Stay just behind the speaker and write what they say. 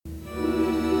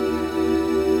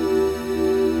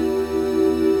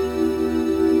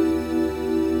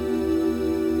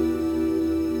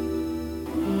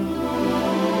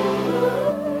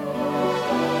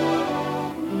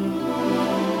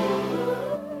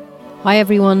Hi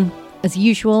everyone. As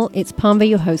usual, it's Parmva,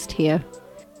 your host here.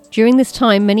 During this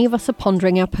time, many of us are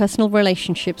pondering our personal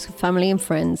relationships with family and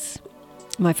friends.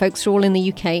 My folks are all in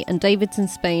the UK and David's in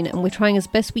Spain, and we're trying as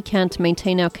best we can to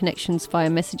maintain our connections via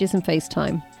messages and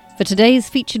FaceTime. For today's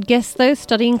featured guest though,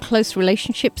 studying close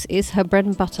relationships is her bread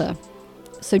and butter.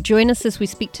 So join us as we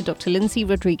speak to Dr. Lindsay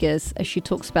Rodriguez as she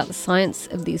talks about the science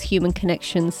of these human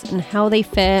connections and how they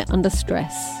fare under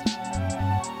stress.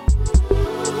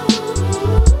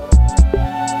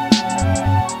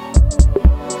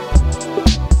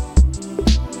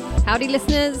 Howdy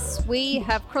listeners, we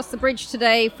have crossed the bridge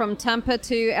today from Tampa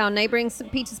to our neighboring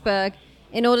St. Petersburg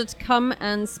in order to come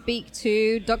and speak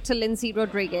to Dr. Lindsay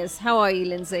Rodriguez. How are you,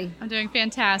 Lindsay? I'm doing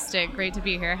fantastic. Great to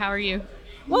be here. How are you?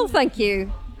 Well, thank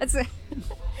you.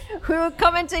 We were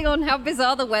commenting on how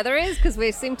bizarre the weather is because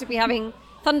we seem to be having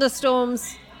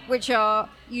thunderstorms, which are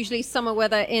usually summer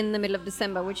weather in the middle of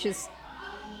December, which is,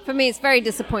 for me, it's very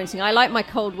disappointing. I like my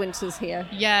cold winters here.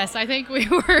 Yes, I think we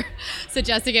were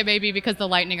suggesting it maybe because the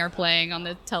Lightning are playing on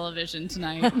the television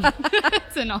tonight.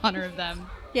 It's in honor of them.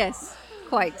 Yes,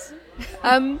 quite.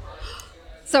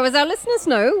 So as our listeners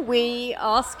know, we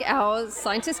ask our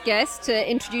scientist guests to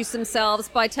introduce themselves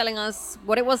by telling us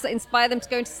what it was that inspired them to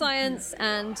go into science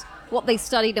and what they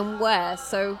studied and where.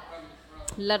 So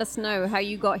let us know how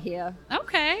you got here.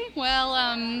 Okay,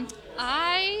 well,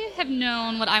 I have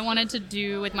known what I wanted to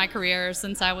do with my career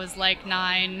since I was like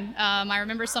 9. I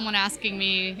remember someone asking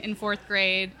me in 4th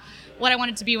grade what I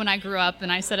wanted to be when I grew up,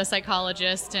 and I said a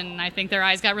psychologist, and I think their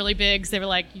eyes got really big because they were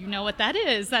like, you know what that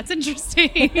is? That's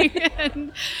interesting.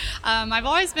 And, I've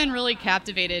always been really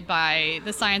captivated by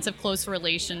the science of close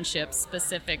relationships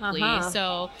specifically.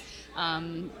 So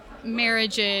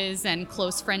marriages and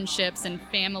close friendships and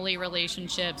family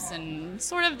relationships and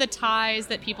sort of the ties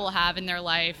that people have in their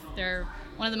life. They're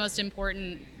one of the most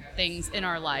important things in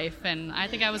our life, and I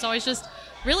think I was always just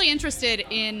really interested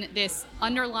in this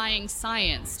underlying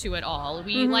science to it all.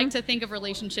 We like to think of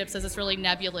relationships as this really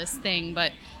nebulous thing,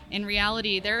 but in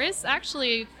reality there is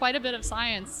actually quite a bit of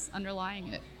science underlying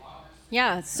it.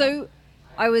 Yeah, so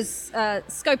I was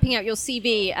scoping out your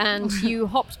CV, and you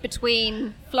hopped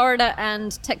between Florida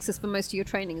and Texas for most of your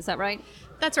training, is that right?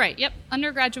 That's right, yep.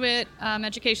 Undergraduate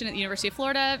education at the University of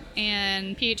Florida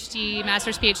and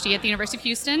master's PhD at the University of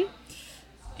Houston.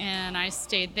 And I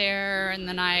stayed there, and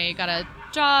then I got a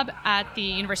job at the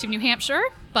University of New Hampshire,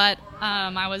 but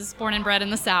I was born and bred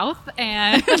in the South,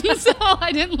 and so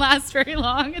I didn't last very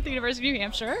long at the University of New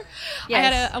Hampshire. Yes. I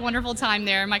had a wonderful time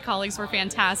there. My colleagues were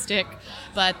fantastic,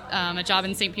 but a job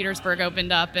in St. Petersburg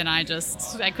opened up, and I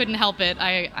couldn't help it.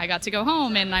 I got to go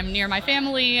home, and I'm near my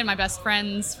family and my best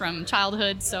friends from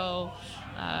childhood, so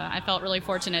I felt really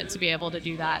fortunate to be able to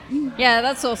do that. Yeah,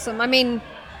 that's awesome. I mean,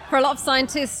 for a lot of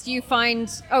scientists, you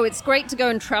find, it's great to go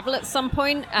and travel at some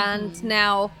point, and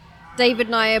now David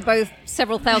and I are both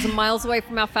several thousand miles away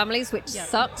from our families, which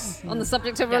sucks on the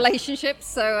subject of relationships.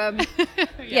 So,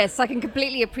 yes, I can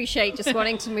completely appreciate just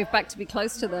wanting to move back to be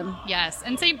close to them. Yes,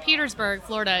 and St. Petersburg,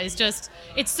 Florida is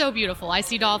it's so beautiful. I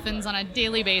see dolphins on a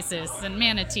daily basis, and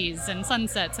manatees, and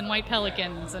sunsets, and white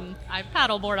pelicans, and I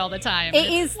paddleboard all the time. It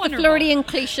is wonderful. The Floridian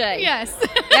cliche. Yes.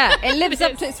 Yeah, it lives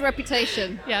up to its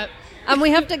reputation. Yep. And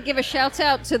we have to give a shout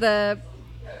out to the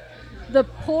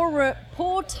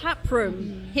Pour tap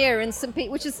room here in St.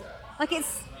 Pete, which is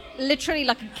it's literally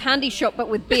like a candy shop but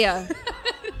with beer.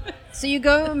 So you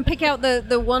go and pick out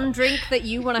the one drink that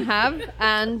you want to have,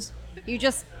 and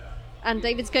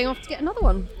David's going off to get another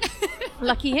one.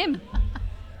 Lucky him.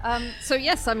 So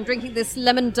yes, I'm drinking this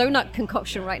lemon donut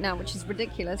concoction right now, which is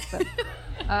ridiculous. But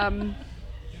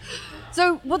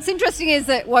so what's interesting is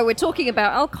that while we're talking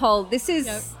about alcohol, this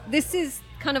is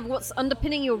kind of what's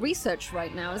underpinning your research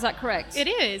right now. Is that correct? It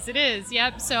is.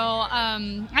 Yep. So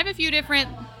I have a few different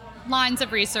lines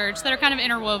of research that are kind of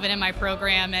interwoven in my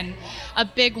program, and a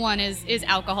big one is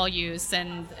alcohol use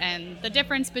and the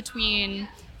difference between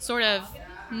sort of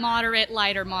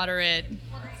light or moderate,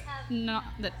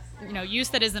 use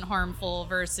that isn't harmful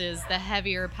versus the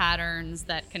heavier patterns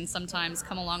that can sometimes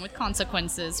come along with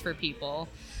consequences for people.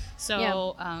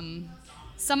 So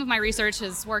some of my research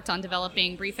has worked on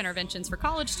developing brief interventions for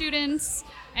college students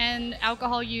and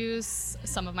alcohol use.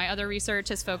 Some of my other research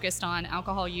has focused on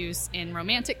alcohol use in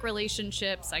romantic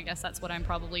relationships. I guess that's what I'm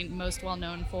probably most well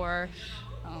known for.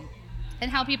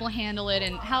 And how people handle it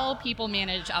and how people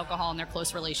manage alcohol in their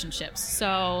close relationships.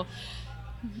 So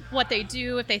what they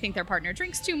do if they think their partner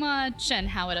drinks too much, and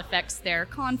how it affects their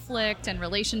conflict and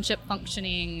relationship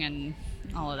functioning and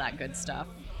all of that good stuff.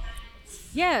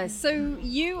 Yeah, so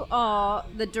you are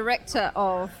the director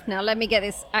of, now let me get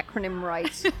this acronym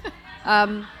right,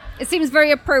 It seems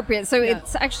very appropriate. So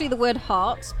it's actually the word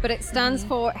HEART, but it stands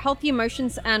for Healthy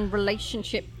Emotions and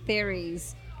Relationship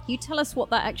Theories. You tell us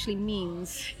what that actually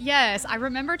means. Yes, I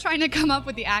remember trying to come up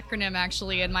with the acronym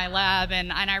actually in my lab,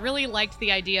 and I really liked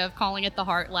the idea of calling it the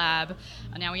Heart Lab.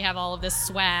 Now we have all of this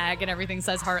swag and everything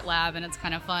says Heart Lab, and it's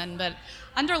kind of fun. But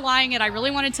underlying it, I really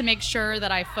wanted to make sure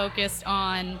that I focused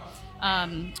on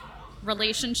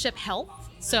relationship health.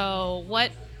 So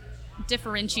what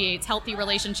differentiates healthy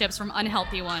relationships from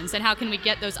unhealthy ones, and how can we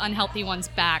get those unhealthy ones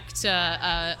back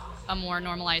to a more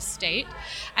normalized state?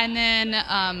 And then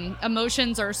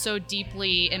emotions are so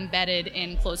deeply embedded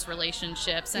in close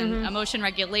relationships, and emotion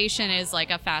regulation is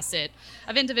like a facet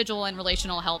of individual and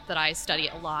relational health that I study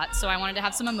a lot. So I wanted to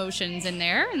have some emotions in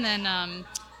there, and then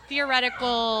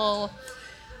theoretical.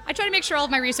 I try to make sure all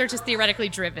of my research is theoretically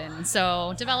driven.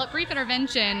 So develop brief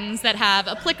interventions that have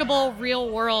applicable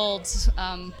real-world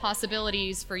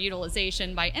possibilities for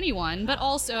utilization by anyone, but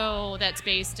also that's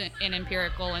based in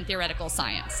empirical and theoretical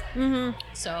science.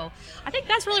 So I think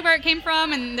that's really where it came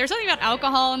from. And there's something about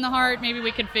alcohol in the heart. Maybe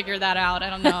we could figure that out.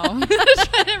 I don't know.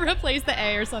 Try to replace the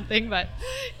A or something, but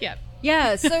yeah.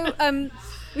 Yeah, so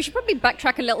we should probably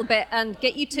backtrack a little bit and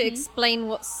get you to explain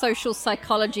what social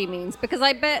psychology means, because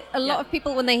I bet a lot of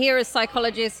people, when they hear a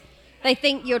psychologist, they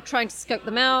think you're trying to scope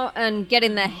them out and get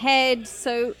in their head.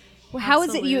 So how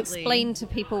is it you explain to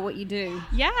people what you do?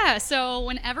 Yeah, so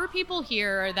whenever people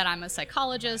hear that I'm a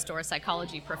psychologist or a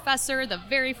psychology professor, the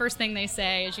very first thing they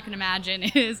say, as you can imagine,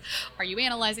 is, are you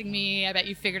analyzing me? I bet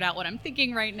you figured out what I'm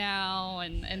thinking right now,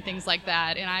 and things like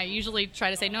that. And I usually try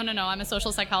to say, no, I'm a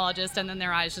social psychologist, and then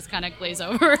their eyes just kind of glaze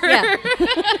over. Yeah.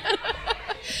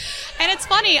 And it's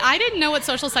funny, I didn't know what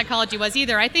social psychology was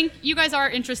either. I think you guys are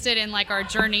interested in like our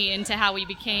journey into how we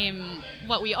became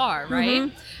what we are,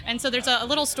 right? And so there's a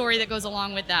little story that goes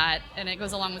along with that, and it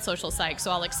goes along with social psych, so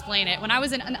I'll explain it. When I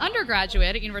was an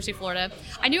undergraduate at University of Florida,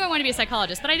 I knew I wanted to be a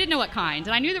psychologist, but I didn't know what kind.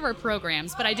 And I knew there were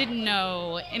programs, but I didn't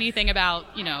know anything about,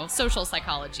 social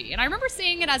psychology. And I remember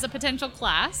seeing it as a potential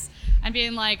class and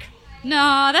being like,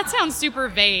 no, that sounds super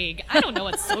vague. I don't know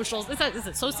what social is.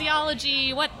 It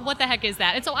sociology? What the heck is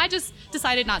that? And so I just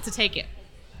decided not to take it.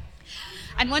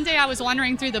 And one day I was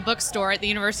wandering through the bookstore at the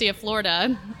University of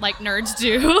Florida, like nerds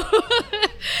do,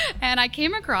 and I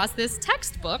came across this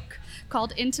textbook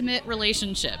called Intimate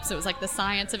Relationships. It was like the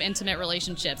science of intimate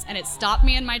relationships, and it stopped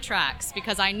me in my tracks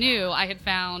because I knew I had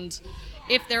found,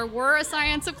 if there were a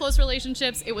science of close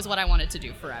relationships, it was what I wanted to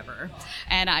do forever.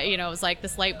 And it was like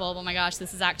this light bulb, oh my gosh,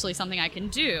 this is actually something I can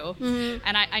do.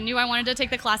 And I knew I wanted to take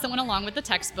the class that went along with the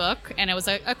textbook, and it was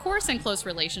a course in close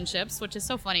relationships, which is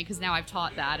so funny because now I've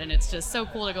taught that, and it's just so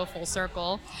cool to go full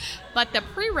circle. But the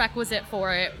prerequisite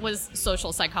for it was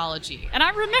social psychology. And I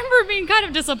remember being kind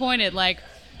of disappointed, like,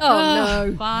 oh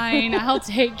no, fine, I'll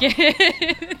take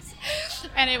it.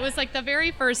 And it was like the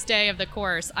very first day of the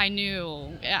course, I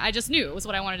just knew it was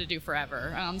what I wanted to do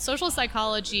forever. Social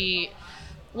psychology,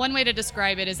 one way to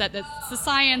describe it is that it's the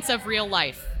science of real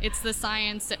life. It's the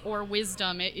science or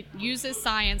wisdom. It uses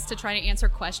science to try to answer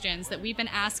questions that we've been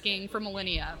asking for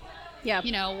millennia. Yeah.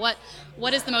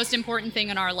 What is the most important thing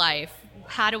in our life?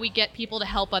 How do we get people to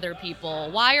help other people?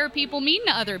 Why are people mean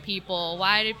to other people?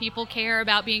 Why do people care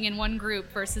about being in one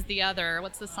group versus the other?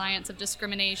 What's the science of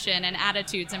discrimination and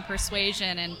attitudes and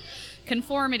persuasion and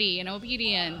conformity and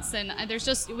obedience? And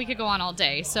we could go on all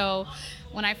day. So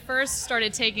when I first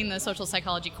started taking the social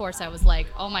psychology course, I was like,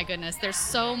 oh my goodness, there's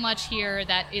so much here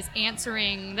that is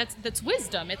answering, that's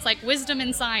wisdom. It's like wisdom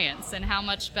in science, and how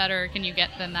much better can you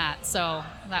get than that? So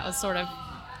that was sort of,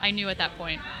 I knew at that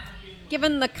point.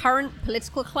 Given the current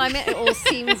political climate, it all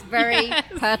seems very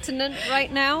pertinent right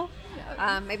now.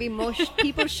 Maybe more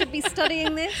people should be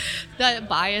studying this. The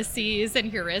biases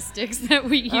and heuristics that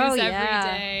we use every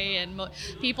day, and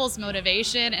people's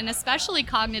motivation, and especially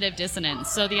cognitive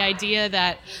dissonance. So the idea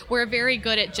that we're very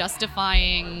good at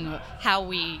justifying how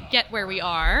we get where we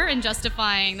are and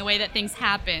justifying the way that things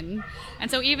happen. And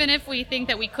so even if we think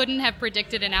that we couldn't have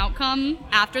predicted an outcome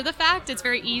after the fact, it's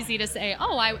very easy to say,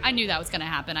 oh, I knew that was going to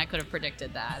happen. I could have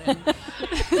predicted that. And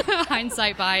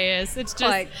hindsight bias. It's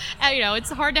just, it's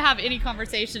hard to have any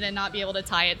conversation and not be able to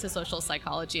tie it to social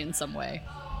psychology in some way.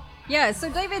 Yeah,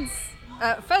 so David's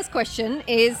first question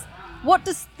is, what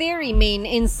does theory mean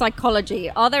in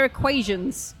psychology? Are there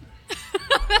equations?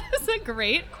 That's a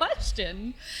great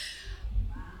question.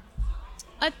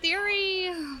 A theory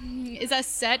is a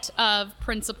set of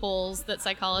principles that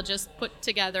psychologists put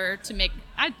together to make,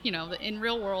 in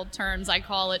real world terms, I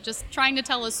call it just trying to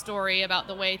tell a story about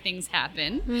the way things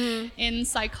happen. In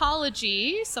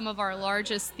psychology, some of our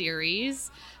largest theories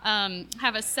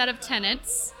have a set of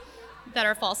tenets that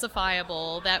are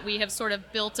falsifiable that we have sort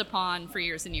of built upon for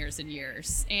years and years and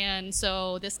years. And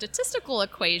so the statistical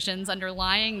equations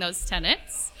underlying those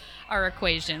tenets are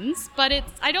equations, but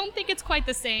I don't think it's quite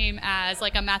the same as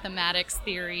like a mathematics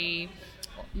theory.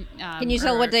 Can you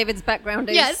tell what David's background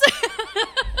is? Yes.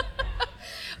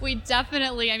 We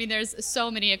definitely, I mean, there's so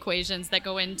many equations that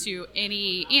go into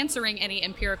answering any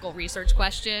empirical research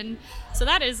question. So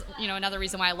that is, another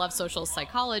reason why I love social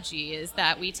psychology is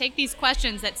that we take these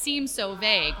questions that seem so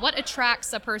vague. What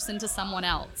attracts a person to someone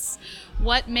else?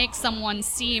 What makes someone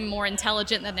seem more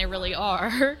intelligent than they really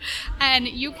are? And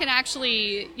you can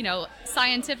actually,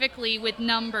 scientifically with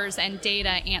numbers and data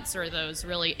answer those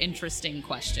really interesting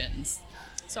questions.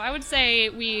 So I would say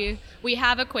we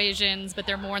have equations, but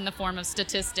they're more in the form of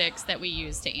statistics that we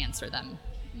use to answer them.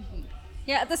 Mm-hmm.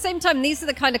 Yeah, at the same time, these are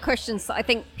the kind of questions that I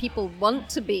think people want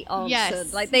to be answered.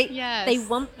 Yes. Like they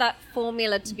want that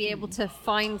formula to be able to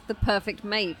find the perfect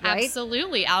mate, right?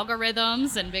 Absolutely.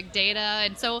 Algorithms and big data.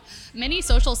 And so many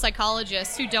social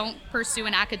psychologists who don't pursue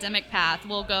an academic path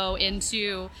will go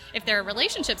into, if they're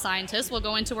relationship scientists, will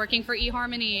go into working for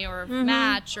eHarmony or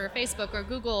Match or Facebook or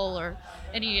Google or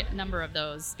any number of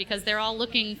those, because they're all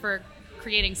looking for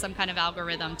creating some kind of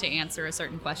algorithm to answer a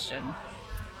certain question.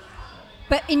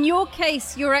 But in your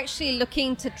case, you're actually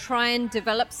looking to try and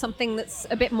develop something that's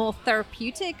a bit more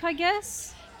therapeutic, I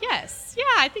guess? Yes. Yeah,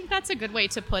 I think that's a good way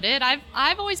to put it.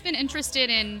 I've always been interested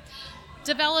in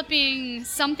developing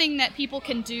something that people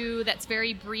can do that's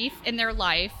very brief in their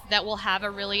life that will have a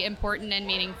really important and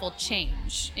meaningful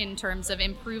change in terms of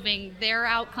improving their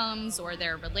outcomes or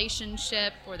their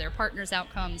relationship or their partner's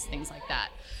outcomes, things like that.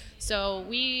 So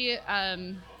we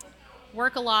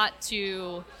work a lot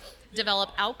to develop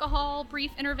alcohol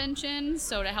brief interventions,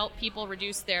 so to help people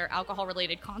reduce their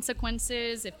alcohol-related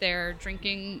consequences if their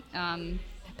drinking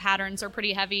patterns are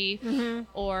pretty heavy.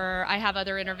 Or I have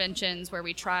other interventions where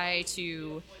we try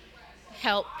to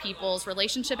help people's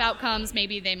relationship outcomes.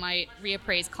 Maybe they might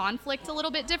reappraise conflict a little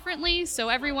bit differently. So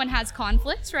everyone has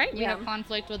conflicts, right? We have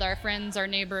conflict with our friends, our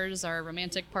neighbors, our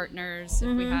romantic partners, if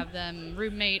we have them,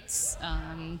 roommates,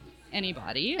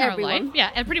 anybody in our life. Yeah,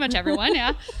 and pretty much everyone,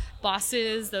 yeah.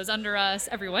 Bosses, those under us,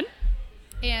 everyone.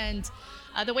 And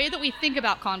the way that we think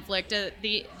about conflict,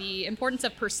 the importance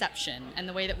of perception and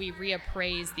the way that we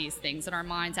reappraise these things in our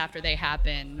minds after they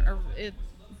happen,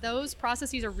 those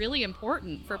processes are really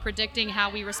important for predicting how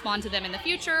we respond to them in the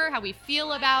future, how we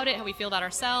feel about it, how we feel about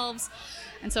ourselves.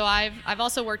 And so I've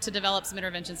also worked to develop some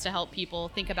interventions to help people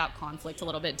think about conflict a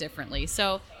little bit differently.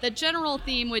 So the general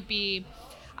theme would be,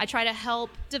 I try to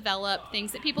help develop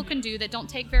things that people can do that don't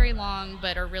take very long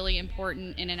but are really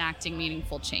important in enacting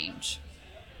meaningful change.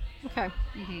 Okay.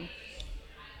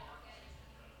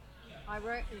 I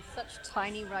wrote in such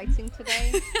tiny writing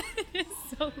today.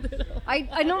 It's so little.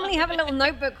 I normally have a little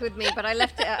notebook with me, but I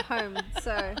left it at home.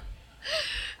 So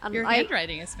your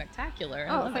handwriting is spectacular.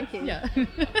 Oh, thank you. Yeah.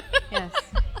 Yes.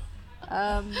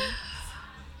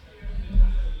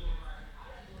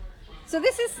 So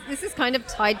this is kind of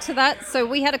tied to that. So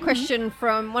we had a question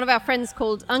from one of our friends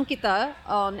called Ankita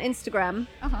on Instagram.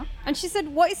 And she said,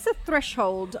 what is the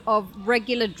threshold of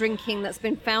regular drinking that's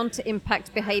been found to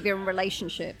impact behavior and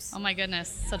relationships? Oh my goodness,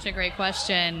 such a great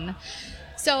question.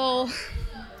 So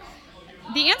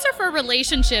the answer for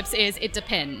relationships is it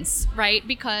depends, right?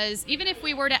 Because even if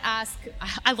we were to ask,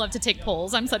 I love to take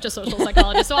polls. I'm such a social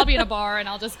psychologist, so I'll be in a bar and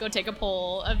I'll just go take a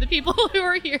poll of the people who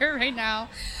are here right now.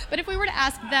 But if we were to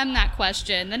ask them that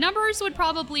question, the numbers would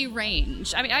probably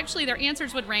range. I mean, actually, their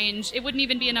answers would range. It wouldn't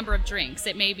even be a number of drinks.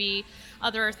 It may be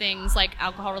other things like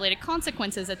alcohol-related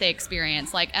consequences that they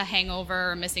experience, like a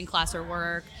hangover or missing class or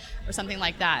work or something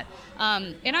like that.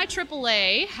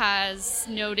 NIAAA has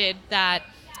noted that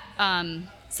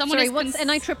what's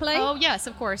NIAAA? Oh, yes,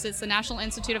 of course. It's the National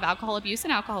Institute of Alcohol Abuse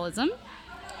and Alcoholism.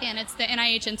 And it's the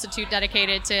NIH institute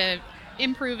dedicated to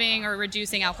improving or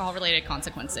reducing alcohol-related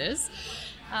consequences.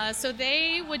 So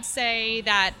they would say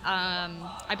that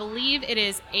I believe it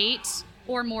is 8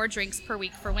 or more drinks per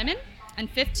week for women and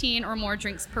 15 or more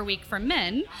drinks per week for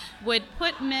men would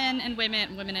put men and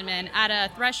women and men at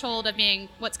a threshold of being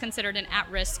what's considered an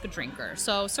at-risk drinker.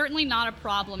 So certainly not a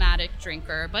problematic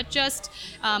drinker, but just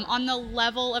on the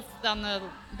level of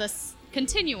the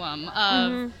continuum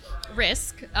of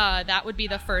risk, that would be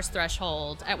the first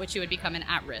threshold at which you would become an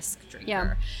at-risk drinker.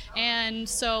 Yeah. And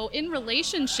so in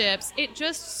relationships, it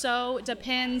just so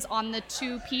depends on the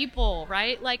two people,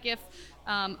 right? Like if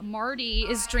Marty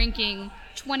is drinking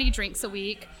 20 drinks a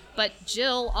week, but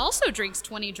Jill also drinks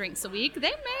 20 drinks a week,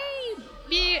 they may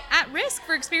be at risk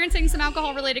for experiencing some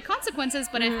alcohol-related consequences,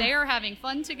 but if they are having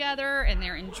fun together and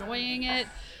they're enjoying it,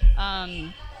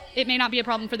 it may not be a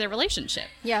problem for their relationship.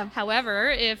 Yeah. However,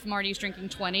 if Marty's drinking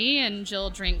 20 and Jill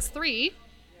drinks 3,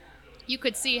 you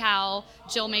could see how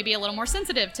Jill may be a little more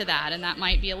sensitive to that, and that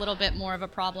might be a little bit more of a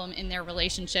problem in their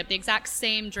relationship, the exact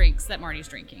same drinks that Marty's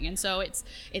drinking. And so it's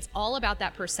all about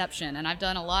that perception. And I've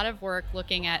done a lot of work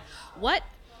looking at what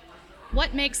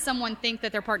makes someone think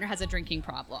that their partner has a drinking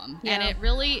problem. Yeah. And it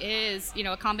really is,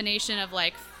 a combination of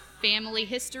like family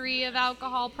history of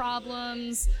alcohol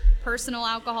problems, personal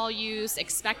alcohol use,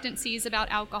 expectancies about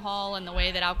alcohol and the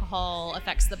way that alcohol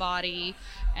affects the body,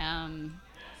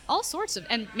 all sorts of,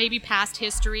 and maybe past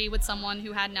history with someone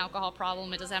who had an alcohol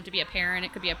problem. It doesn't have to be a parent.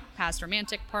 It could be a past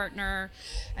romantic partner.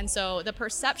 And so the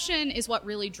perception is what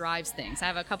really drives things. I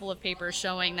have a couple of papers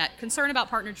showing that concern about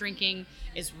partner drinking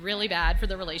is really bad for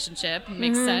the relationship. It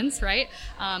makes sense, right?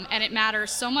 And it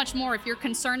matters so much more if you're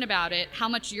concerned about it. How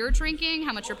much you're drinking,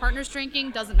 how much your partner's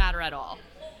drinking, doesn't matter at all.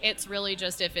 It's really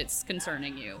just if it's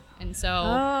concerning you. And so,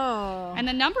 and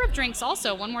the number of drinks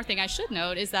also, one more thing I should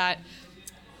note is that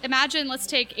imagine, let's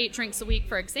take 8 drinks a week,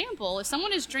 for example. If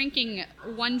someone is drinking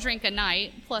 1 drink a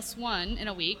night plus 1 in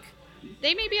a week,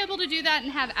 they may be able to do that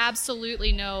and have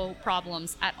absolutely no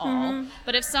problems at all.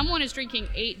 But if someone is drinking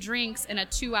 8 drinks in a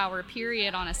 2-hour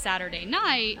period on a Saturday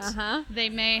night, they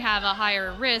may have a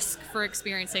higher risk for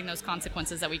experiencing those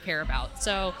consequences that we care about.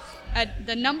 So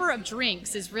the number of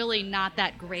drinks is really not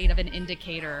that great of an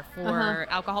indicator for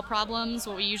alcohol problems.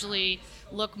 What we usually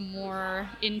look more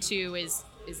into is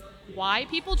why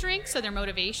people drink, so their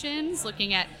motivations,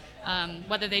 looking at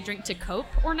whether they drink to cope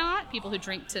or not. People who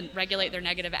drink to regulate their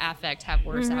negative affect have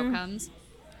worse outcomes.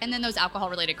 And then those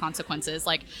alcohol-related consequences,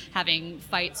 like having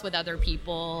fights with other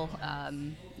people,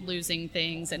 losing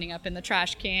things, ending up in the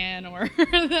trash can or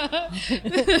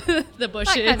the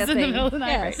bushes kind of in the thing. middle of the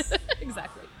night. Yes. Right?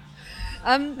 Exactly.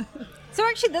 So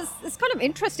actually, it's kind of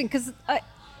interesting because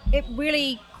it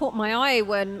really caught my eye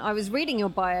when I was reading your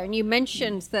bio, and you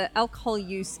mentioned that alcohol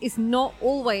use is not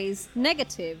always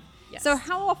negative. Yes. So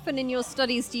how often in your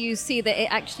studies do you see that it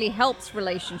actually helps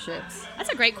relationships? That's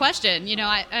a great question.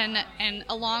 And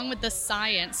along with the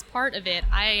science part of it,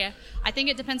 I think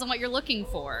it depends on what you're looking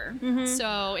for.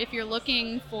 So if you're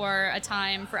looking for a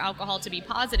time for alcohol to be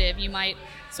positive, you might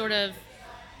sort of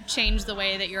change the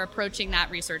way that you're approaching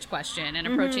that research question and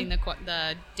approaching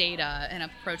the data and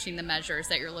approaching the measures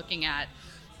that you're looking at.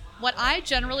 What I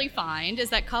generally find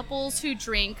is that couples who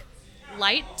drink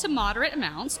light to moderate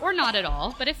amounts, or not at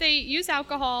all, but if they use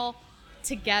alcohol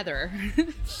together,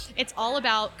 it's all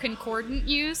about concordant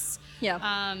use.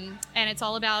 And it's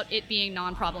all about it being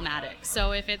non-problematic.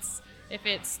 So if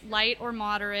it's light or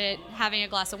moderate, having a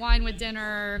glass of wine with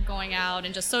dinner, going out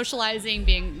and just socializing,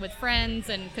 being with friends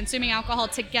and consuming alcohol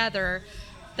together,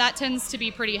 that tends to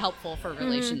be pretty helpful for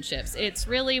relationships. It's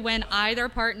really when either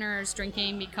partner's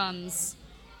drinking becomes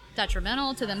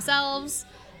detrimental to themselves,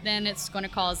 then it's going to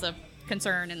cause a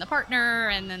concern in the partner,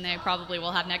 and then they probably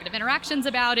will have negative interactions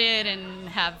about it and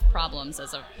have problems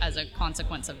as a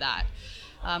consequence of that.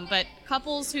 But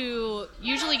couples who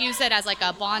usually use it as like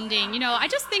a bonding, I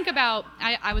just think about,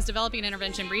 I was developing an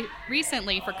intervention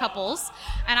recently for couples,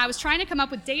 and I was trying to come up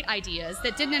with date ideas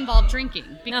that didn't involve drinking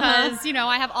because,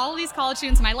 I have all of these college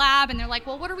students in my lab, and they're like,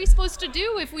 well, what are we supposed to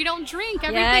do if we don't drink?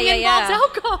 Everything involves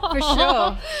alcohol. For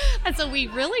sure. And so we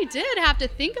really did have to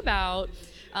think about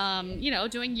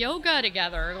doing yoga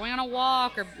together, or going on a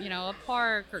walk, or, a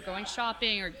park, or going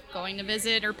shopping, or going to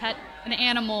visit or pet an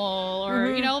animal,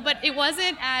 or, but it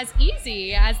wasn't as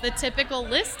easy as the typical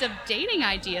list of dating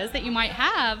ideas that you might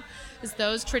have, as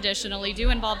those traditionally do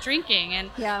involve drinking. And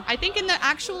I think in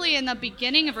the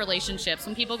beginning of relationships,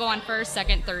 when people go on first,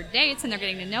 second, third dates, and they're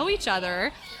getting to know each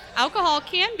other, alcohol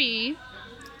can be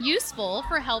useful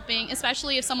for helping,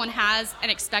 especially if someone has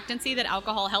an expectancy that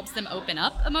alcohol helps them open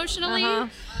up emotionally.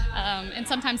 And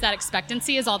sometimes that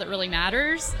expectancy is all that really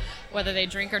matters. Whether they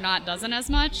drink or not doesn't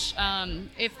as much.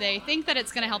 If they think that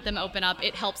it's going to help them open up,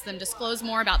 it helps them disclose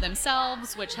more about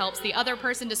themselves, which helps the other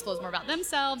person disclose more about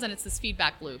themselves. And it's this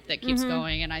feedback loop that keeps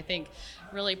going, and I think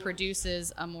really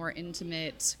produces a more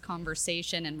intimate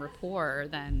conversation and rapport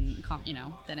than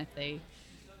if they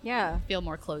feel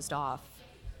more closed off.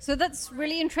 So that's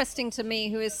really interesting to me,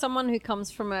 who is someone who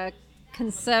comes from a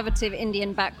conservative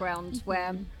Indian background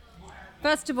where,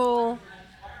 first of all,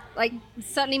 like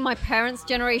certainly my parents'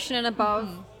 generation and above,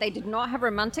 they did not have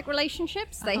romantic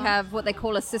relationships. They have what they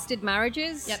call assisted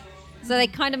marriages. So they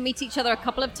kind of meet each other a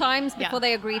couple of times before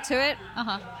they agree to it.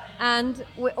 And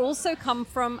we also come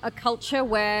from a culture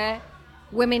where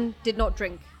women did not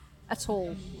drink at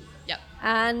all.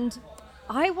 And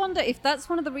I wonder if that's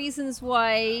one of the reasons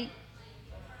why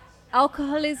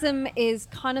alcoholism is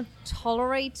kind of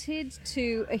tolerated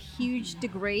to a huge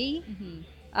degree,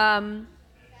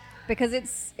 Because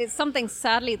it's something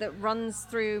sadly that runs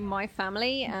through my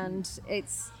family, and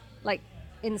it's like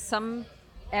in some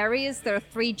areas there are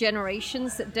 3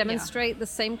 generations that demonstrate the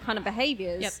same kind of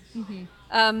behaviors.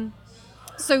 Yep.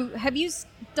 So have you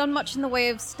done much in the way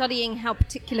of studying how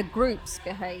particular groups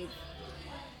behave?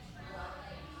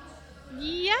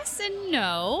 Yes and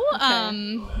no.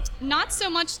 Okay. Not so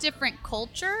much different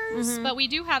cultures, but we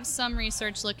do have some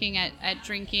research looking at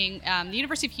drinking. The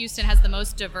University of Houston has the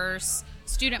most diverse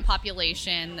student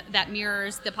population that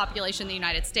mirrors the population in the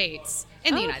United States.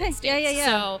 United States. Yeah.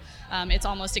 So it's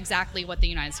almost exactly what the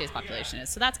United States population is.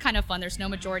 So that's kind of fun. There's no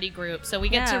majority group. So we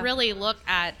get to really look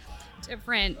at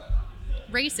different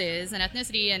races and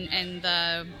ethnicity and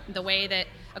the way that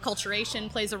acculturation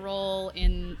plays a role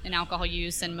in alcohol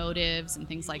use and motives and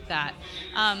things like that.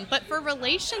 But for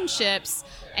relationships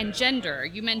and gender,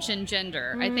 you mentioned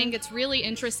gender. I think it's really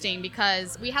interesting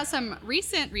because we have some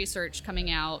recent research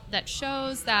coming out that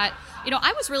shows that,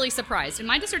 I was really surprised. And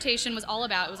my dissertation was all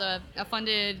about, it was a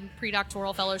funded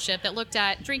pre-doctoral fellowship that looked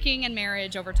at drinking and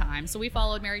marriage over time. So we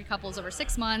followed married couples over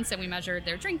 6 months and we measured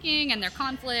their drinking and their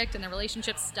conflict and their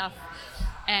relationship stuff,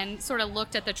 and sort of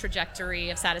looked at the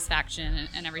trajectory of satisfaction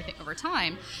and everything over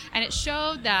time. And it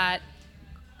showed that,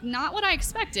 not what I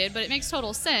expected, but it makes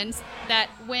total sense, that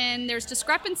when there's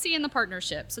discrepancy in the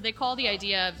partnership, so they call the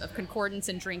idea of concordance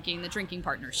in drinking the drinking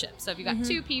partnership. So if you've got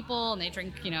 2 people and they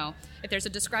drink, if there's a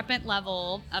discrepant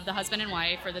level of the husband and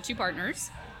wife or the 2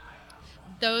 partners,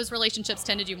 those relationships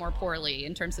tend to do more poorly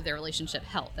in terms of their relationship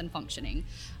health and functioning.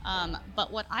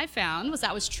 But what I found was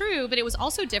that was true, but it was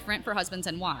also different for husbands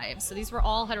and wives. So these were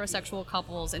all heterosexual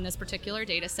couples in this particular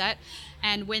data set.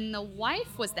 And when the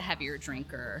wife was the heavier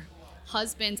drinker,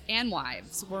 husbands and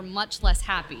wives were much less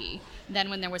happy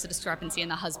than when there was a discrepancy and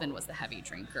the husband was the heavy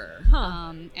drinker.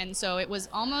 And so it was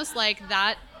almost like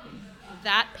that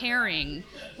pairing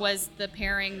was the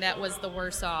pairing that was the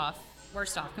worse off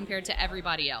compared to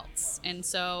everybody else. And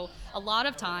so a lot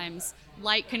of times,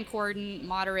 light concordant,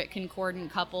 moderate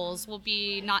concordant couples will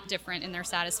be not different in their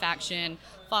satisfaction,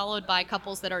 followed by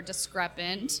couples that are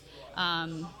discrepant,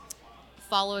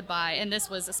 followed by, and this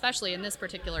was especially in this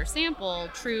particular sample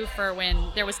true for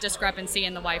when there was discrepancy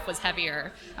and the wife was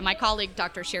heavier. And my colleague,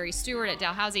 Dr. Sherry Stewart at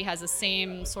Dalhousie, has the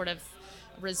same sort of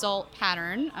result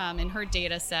pattern in her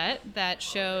data set that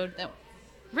showed that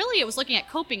really it was looking at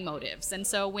coping motives. And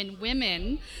so when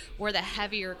women were the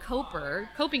heavier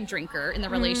coping drinker in the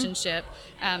relationship,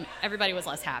 everybody was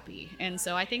less happy. And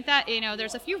so I think that,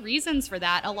 there's a few reasons for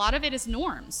that. A lot of it is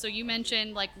norms. So you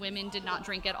mentioned like women did not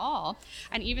drink at all.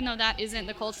 And even though that isn't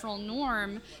the cultural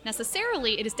norm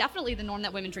necessarily, it is definitely the norm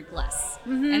that women drink less.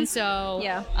 And so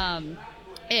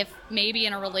if maybe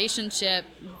in a relationship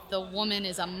the woman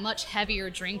is a much heavier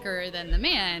drinker than the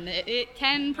man, it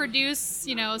can produce,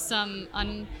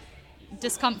 some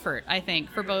discomfort, I think,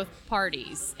 for both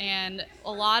parties. And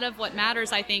a lot of what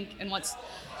matters, I think, and what's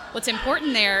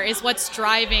important there is what's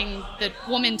driving the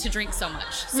woman to drink so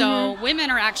much. So women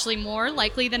are actually more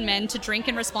likely than men to drink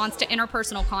in response to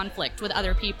interpersonal conflict with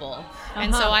other people.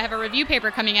 And so I have a review paper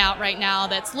coming out right now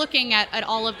that's looking at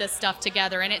all of this stuff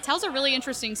together. And it tells a really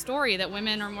interesting story that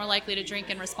women are more likely to drink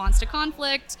in response to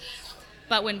conflict.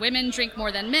 But when women drink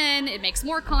more than men, it makes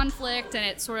more conflict, and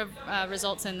it sort of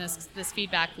results in this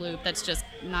feedback loop that's just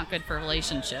not good for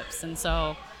relationships. And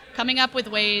so coming up with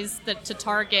ways to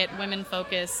target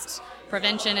women-focused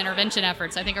prevention, intervention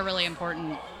efforts, I think are really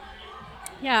important.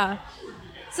 Yeah.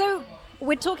 So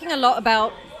we're talking a lot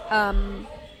about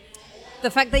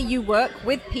the fact that you work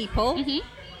with people.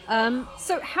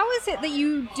 So how is it that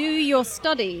you do your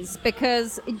studies?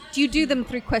 Because do you do them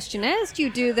through questionnaires? Do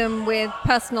you do them with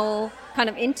personal kind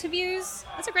of interviews?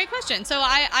 That's a great question. So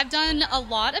I've done a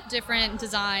lot of different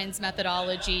designs,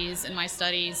 methodologies in my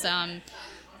studies.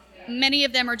 Many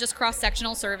of them are just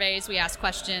cross-sectional surveys. We ask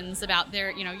questions about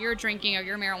their, your drinking or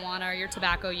your marijuana or your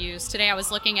tobacco use. Today I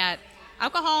was looking at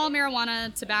alcohol,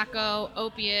 marijuana, tobacco,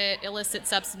 opiate, illicit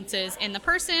substances in the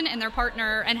person and their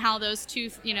partner, and how those two,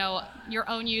 your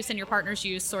own use and your partner's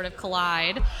use sort of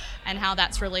collide, and how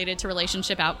that's related to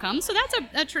relationship outcomes. So that's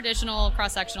a traditional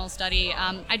cross-sectional study.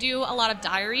 I do a lot of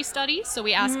diary studies. So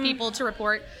we ask people to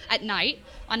report at night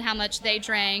on how much they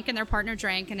drank and their partner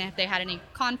drank, and if they had any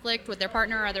conflict with their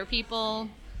partner or other people,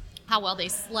 how well they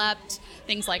slept,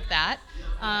 things like that.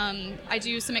 I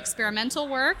do some experimental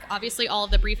work. Obviously, all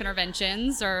of the brief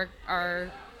interventions are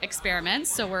experiments,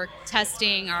 so we're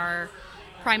testing our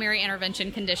primary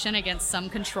intervention condition against some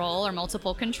control or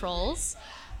multiple controls.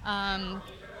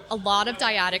 a lot of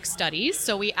dyadic studies.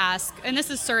 So we ask, and this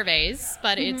is surveys,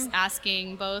 but it's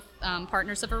asking both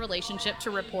partners of a relationship to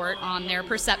report on their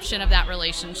perception of that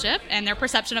relationship and their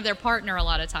perception of their partner a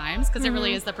lot of times, because it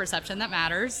really is the perception that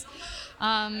matters.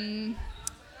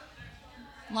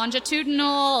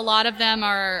 Longitudinal, a lot of them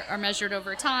are measured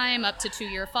over time, up to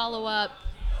 2-year follow-up.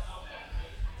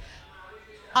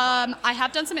 I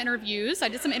have done some interviews. I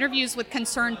did some interviews with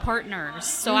concerned partners.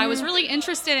 So I was really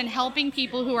interested in helping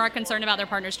people who are concerned about their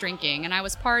partner's drinking. And I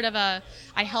was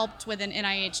I helped with an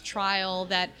NIH trial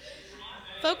that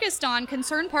focused on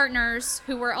concerned partners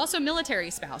who were also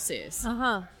military spouses.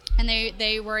 Uh-huh. And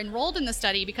they were enrolled in the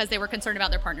study because they were concerned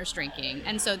about their partner's drinking.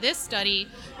 And so this study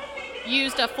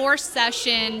used a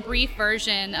 4-session brief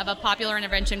version of a popular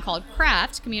intervention called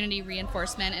CRAFT, Community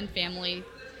Reinforcement and Family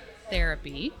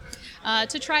Therapy,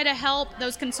 to try to help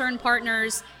those concerned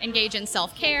partners engage in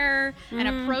self-care and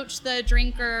approach the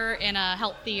drinker in a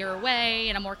healthier way,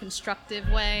 in a more constructive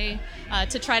way,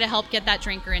 to try to help get that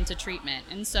drinker into treatment.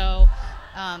 And so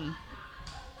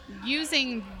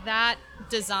using that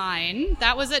design,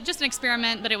 that was just an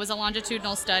experiment, but it was a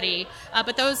longitudinal study.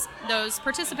 But those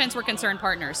participants were concerned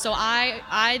partners. So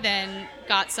I then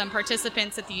got some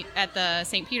participants at the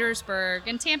St. Petersburg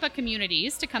and Tampa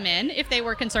communities to come in if they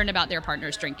were concerned about their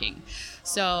partner's drinking.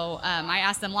 So I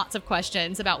asked them lots of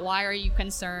questions about why are you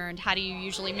concerned? How do you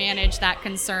usually manage that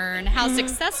concern? How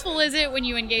successful is it when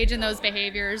you engage in those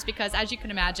behaviors? Because as you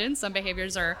can imagine, some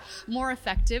behaviors are more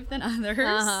effective than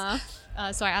others.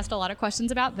 So I asked a lot of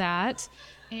questions about that.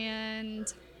 And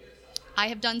I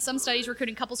have done some studies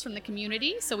recruiting couples from the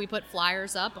community. So we put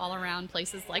flyers up all around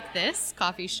places like this,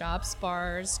 coffee shops,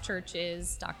 bars,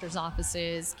 churches, doctors'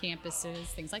 offices, campuses,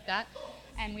 things like that.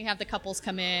 And we have the couples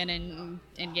come in and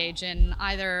engage in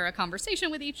either a conversation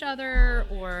with each other,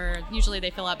 or usually they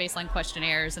fill out baseline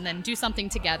questionnaires and then do something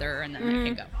together, and then they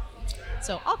can go.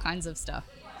 So all kinds of stuff.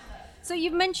 So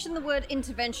you've mentioned the word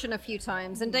intervention a few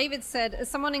times, and David said, as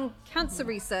someone in cancer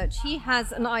research, he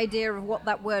has an idea of what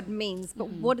that word means, but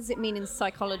what does it mean in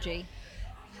psychology?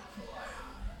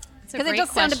 Because it does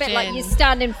sound a bit like you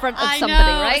stand in front of somebody,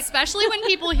 right? Especially when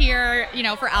people hear,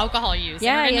 for alcohol use.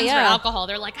 Interventions for alcohol.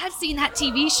 They're like, I've seen that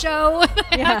TV show.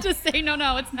 I have to say,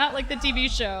 no, it's not like the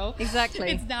TV show. Exactly.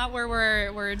 It's not where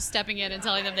we're stepping in and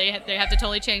telling them they have to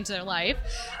totally change their life.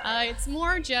 It's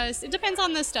more just, it depends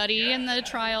on the study and the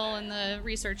trial and the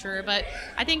researcher. But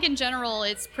I think in general,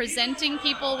 it's presenting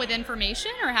people with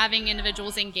information or having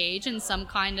individuals engage in some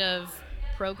kind of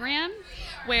program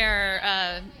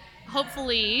where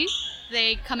hopefully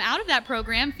they come out of that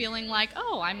program feeling like,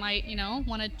 I might,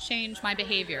 want to change my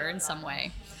behavior in some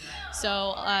way.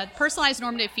 So personalized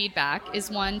normative feedback is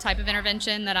one type of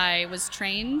intervention that I was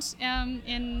trained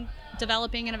in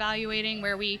developing and evaluating,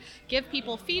 where we give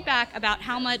people feedback about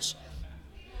how much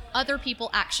other people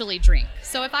actually drink.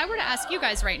 So if I were to ask you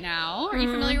guys right now, are you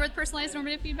familiar with personalized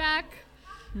normative feedback?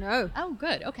 No. Oh,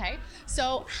 good. Okay.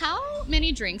 So how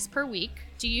many drinks per week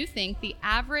do you think the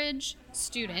average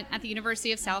student at the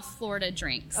University of South Florida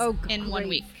drinks in 1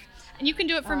 week? And you can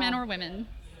do it for men or women.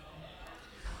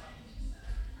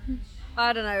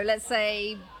 I don't know. Let's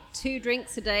say 2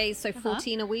 drinks a day, so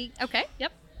 14 a week. Okay.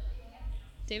 Yep.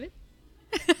 David?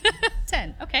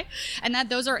 10. Okay. And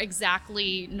those are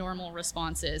exactly normal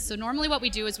responses. So normally what we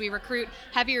do is we recruit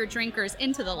heavier drinkers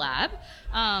into the lab.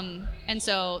 And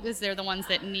so they're the ones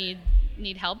that need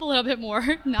help a little bit more.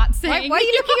 Not saying. Why are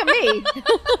you looking at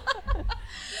me?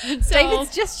 So,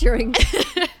 David's gesturing.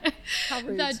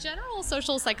 The general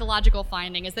social psychological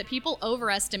finding is that people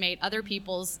overestimate other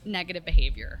people's negative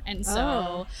behavior. And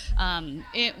so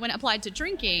when applied to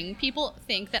drinking, people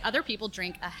think that other people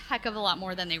drink a heck of a lot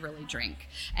more than they really drink.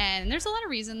 And there's a lot of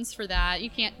reasons for that.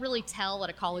 You can't really tell at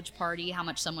a college party how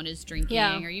much someone is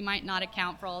drinking, or you might not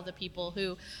account for all of the people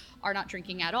who are not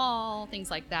drinking at all, things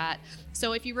like that.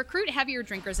 So if you recruit heavier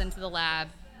drinkers into the lab,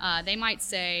 they might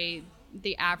say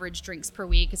the average drinks per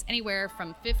week is anywhere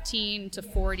from 15 to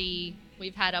 40.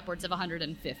 We've had upwards of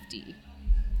 150.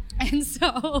 And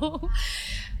so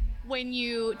when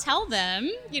you tell them,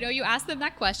 you ask them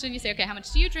that question, you say, okay, how much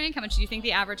do you drink? How much do you think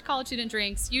the average college student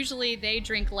drinks? Usually they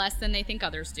drink less than they think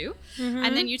others do.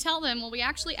 And then you tell them, well, we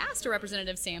actually asked a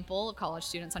representative sample of college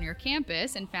students on your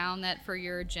campus and found that for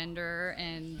your gender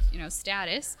and,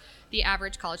 status, the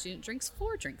average college student drinks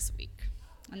 4 drinks a week.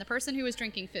 And the person who is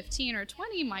drinking 15 or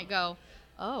 20 might go,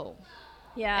 oh.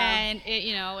 Yeah. And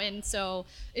and so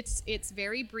it's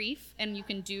very brief, and you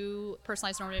can do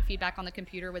personalized normative feedback on the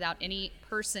computer without any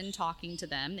person talking to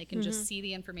them. They can just see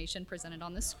the information presented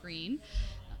on the screen.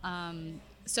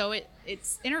 So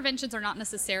it's interventions are not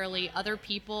necessarily other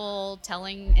people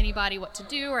telling anybody what to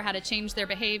do or how to change their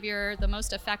behavior. The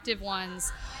most effective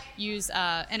ones use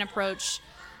an approach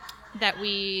that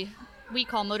we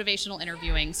call motivational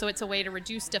interviewing. So it's a way to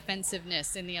reduce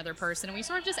defensiveness in the other person. And we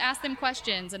sort of just ask them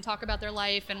questions and talk about their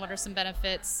life and what are some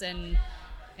benefits and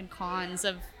cons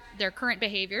of their current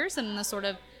behaviors and the sort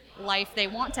of life they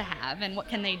want to have and what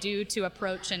can they do to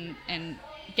approach and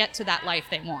get to that life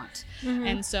they want.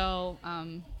 And so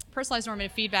personalized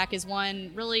normative feedback is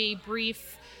one really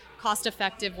brief,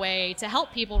 cost-effective way to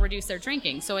help people reduce their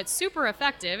drinking. So it's super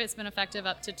effective. It's been effective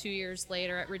up to 2 years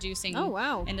later at reducing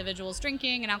individuals'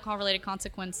 drinking and alcohol-related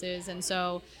consequences. And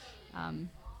so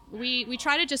we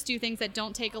try to just do things that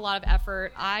don't take a lot of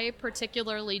effort. I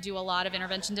particularly do a lot of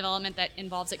intervention development that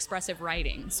involves expressive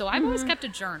writing. So I've always kept a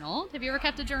journal. Have you ever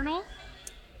kept a journal?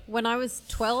 When I was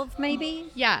 12, maybe?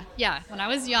 Yeah. When I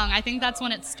was young, I think that's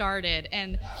when it started.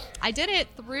 And I did it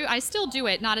I still do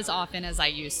it, not as often as I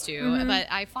used to, but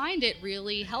I find it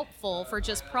really helpful for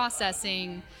just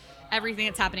processing everything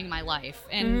that's happening in my life.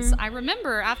 And I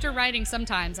remember after writing,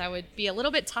 sometimes I would be a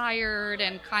little bit tired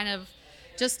and kind of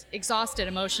just exhausted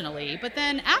emotionally, but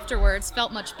then afterwards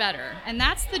felt much better. And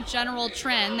that's the general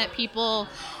trend that people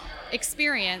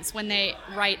experience when they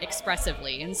write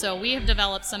expressively. And so we have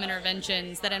developed some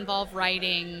interventions that involve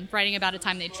writing about a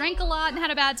time they drank a lot and had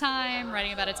a bad time,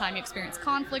 writing about a time you experienced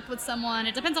conflict with someone.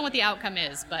 It depends on what the outcome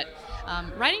is, but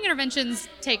writing interventions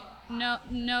take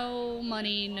no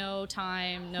money, no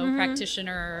time, no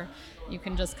practitioner. You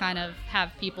can just kind of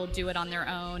have people do it on their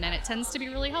own, and it tends to be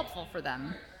really helpful for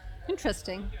them.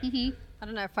 Interesting. I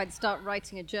don't know if I'd start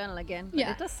writing a journal again, but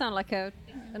it does sound like a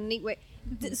neat way.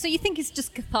 So you think it's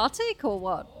just cathartic or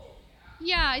what?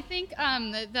 Yeah, I think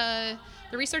the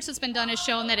research that's been done has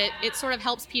shown that it sort of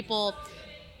helps people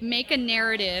make a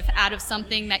narrative out of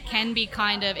something that can be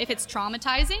kind of, if it's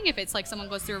traumatizing, if it's like someone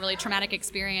goes through a really traumatic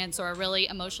experience or a really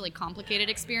emotionally complicated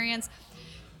experience,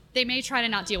 they may try to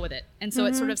not deal with it. And so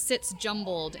it sort of sits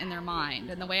jumbled in their mind.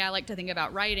 And the way I like to think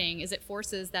about writing is it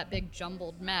forces that big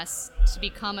jumbled mess to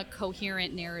become a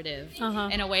coherent narrative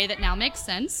in a way that now makes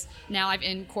sense. Now I've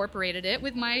incorporated it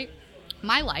with my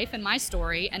life and my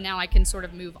story, and now I can sort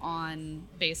of move on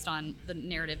based on the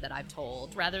narrative that I've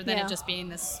told, rather than it just being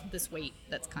this weight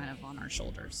that's kind of on our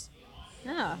shoulders.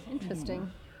 Yeah,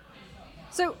 interesting.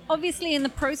 So obviously in the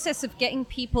process of getting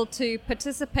people to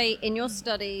participate in your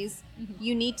studies,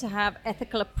 you need to have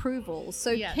ethical approval.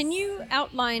 So can you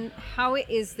outline how it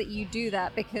is that you do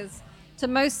that? Because to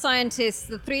most scientists,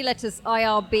 the 3 letters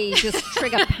IRB just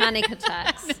trigger panic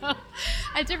attacks. No.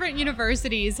 At different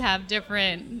universities have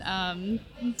different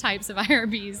types of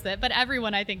IRBs, but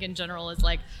everyone, I think, in general is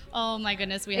like, oh my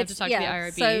goodness, we have to talk to the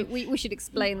IRB. So we should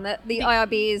explain that the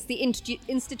IRB is the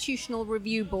Institutional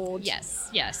Review Board. Yes.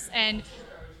 And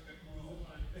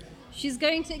she's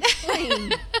going to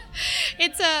explain.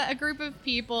 It's a group of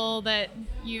people that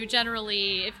you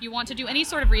generally, if you want to do any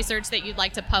sort of research that you'd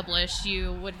like to publish,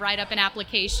 you would write up an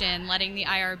application letting the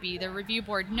IRB, the review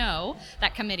board, know,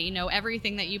 that committee, know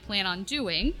everything that you plan on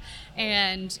doing.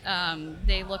 And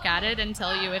they look at it and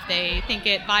tell you if they think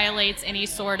it violates any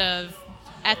sort of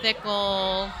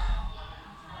ethical,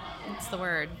 what's the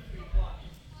word?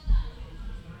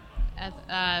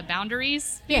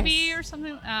 Boundaries, maybe, or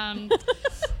something.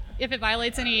 If it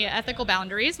violates any ethical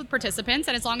boundaries with participants,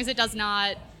 and as long as it does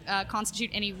not constitute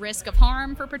any risk of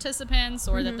harm for participants,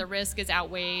 or that the risk is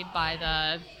outweighed by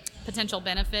the potential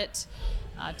benefit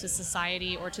to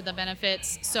society or to the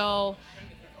benefits. So,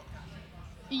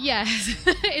 yes,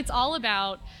 it's all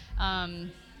about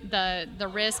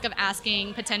the risk of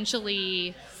asking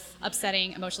potentially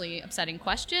emotionally upsetting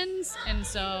questions. And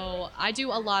so I do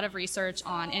a lot of research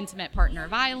on intimate partner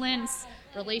violence,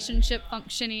 relationship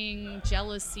functioning,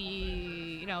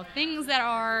 jealousy, things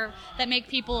that make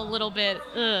people a little bit,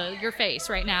 your face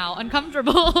right now,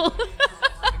 uncomfortable.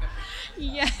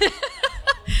 Yeah.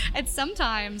 And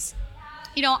sometimes,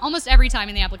 almost every time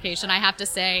in the application, I have to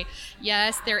say,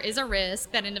 yes, there is a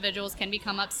risk that individuals can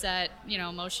become upset,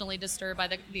 emotionally disturbed by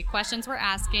the questions we're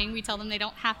asking. We tell them they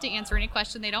don't have to answer any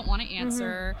question they don't want to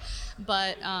answer.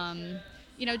 But,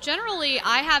 generally,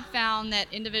 I have found that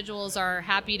individuals are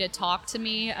happy to talk to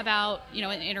me about, in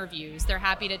interviews. They're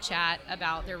happy to chat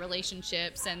about their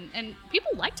relationships, and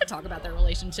people like to talk about their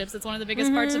relationships. It's one of the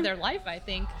biggest parts of their life, I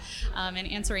think, and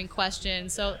answering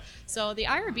questions. So the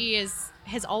IRB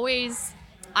has always,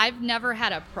 I've never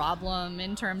had a problem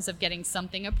in terms of getting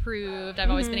something approved. I've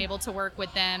always been able to work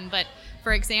with them. But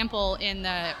for example, in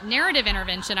the narrative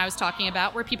intervention I was talking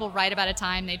about, where people write about a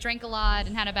time they drank a lot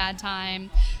and had a bad time,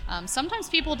 sometimes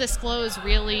people disclose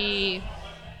really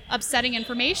upsetting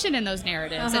information in those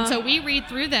narratives. And so we read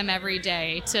through them every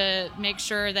day to make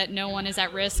sure that no one is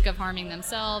at risk of harming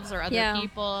themselves or other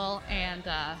people.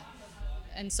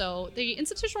 And so the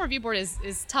Institutional Review Board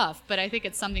is tough, but I think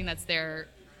it's something that's there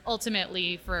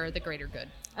ultimately for the greater good.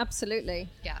 Absolutely.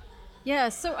 Yeah. Yeah.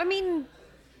 So, I mean,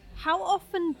 how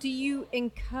often do you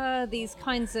incur these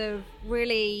kinds of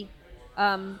really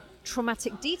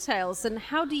traumatic details, and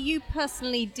how do you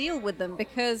personally deal with them?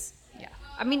 Because,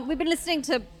 I mean, we've been listening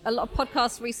to a lot of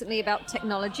podcasts recently about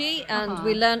technology, and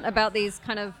we learned about these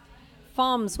kind of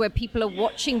farms where people are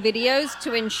watching videos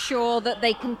to ensure that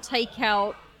they can take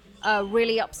out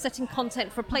really upsetting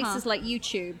content for places like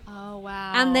YouTube. Oh,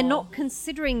 wow. And they're not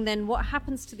considering then what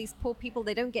happens to these poor people.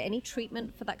 They don't get any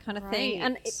treatment for that kind of thing.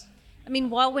 And I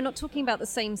mean, while we're not talking about the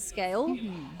same scale,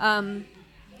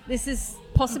 this is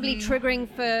possibly triggering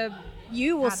for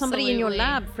you or somebody in your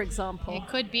lab, for example. It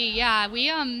could be, yeah.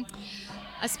 We,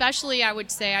 especially, I would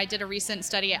say, I did a recent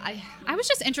study. I was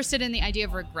just interested in the idea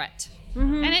of regret.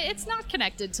 And it's not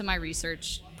connected to my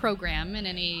research program in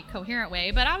any coherent way,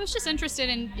 but I was just interested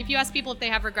in, if you ask people if they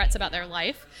have regrets about their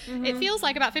life, it feels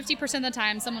like about 50% of the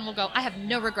time someone will go, I have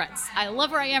no regrets. I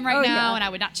love where I am right now, and I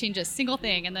would not change a single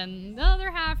thing. And then the other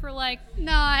half are like,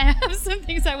 no, I have some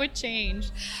things I would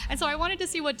change. And so I wanted to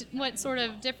see what sort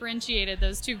of differentiated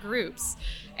those two groups.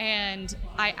 And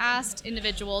I asked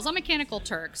individuals, I'm Mechanical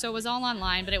Turk, so it was all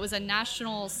online, but it was a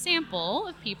national sample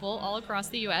of people all across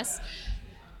the U.S.,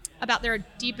 about their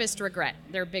deepest regret,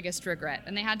 their biggest regret.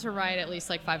 And they had to write at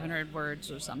least like 500 words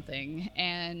or something.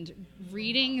 And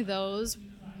reading those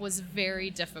was very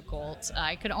difficult.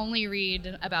 I could only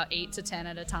read about 8 to 10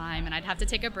 at a time, and I'd have to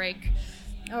take a break.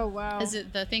 Oh, wow. Because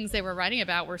the things they were writing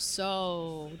about were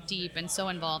so deep and so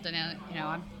involved in it. You know,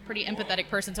 I'm a pretty empathetic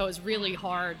person, so it was really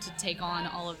hard to take on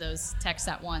all of those texts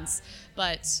at once.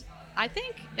 But I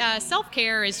think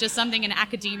self-care is just something in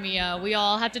academia we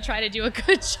all have to try to do a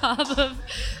good job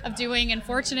of doing. And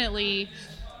fortunately,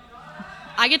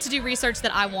 I get to do research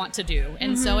that I want to do.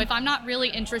 And so if I'm not really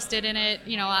interested in it,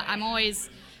 you know, I'm always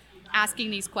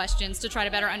asking these questions to try to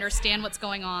better understand what's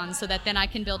going on so that then I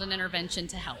can build an intervention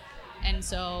to help. And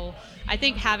so I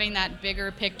think having that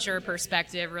bigger picture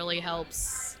perspective really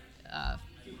helps.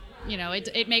 You know,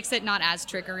 it makes it not as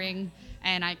triggering.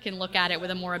 And I can look at it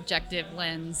with a more objective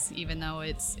lens, even though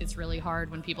it's really hard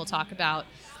when people talk about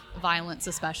violence,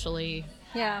 especially.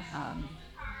 Yeah.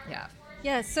 Yeah.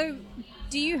 Yeah. So,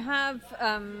 do you have?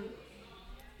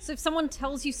 So, if someone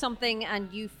tells you something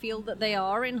and you feel that they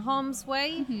are in harm's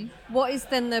way, what is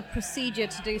then the procedure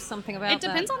to do something about that? It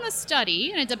depends on the study,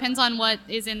 and it depends on what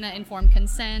is in the informed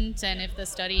consent, and if the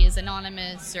study is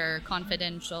anonymous or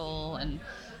confidential, and.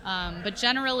 But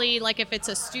generally, like if it's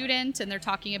a student and they're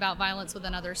talking about violence with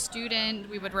another student,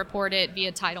 we would report it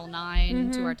via Title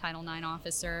IX to our Title IX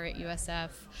officer at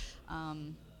USF.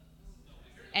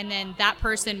 And then that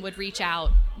person would reach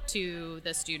out to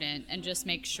the student and just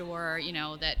make sure, you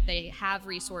know, that they have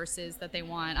resources that they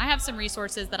want. I have some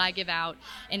resources that I give out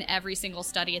in every single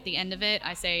study at the end of it.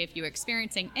 I say, if you're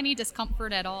experiencing any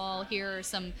discomfort at all, here are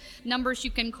some numbers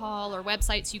you can call or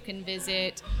websites you can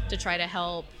visit to try to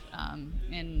help.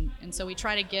 And so we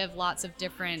try to give lots of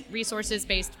different resources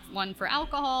based, one for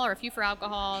alcohol, or a few for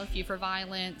alcohol, a few for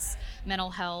violence, mental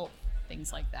health,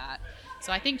 things like that.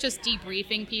 So I think just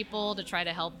debriefing people to try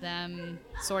to help them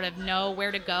sort of know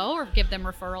where to go, or give them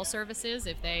referral services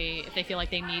if they feel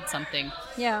like they need something.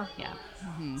 Yeah. Yeah.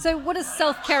 So what does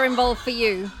self-care involve for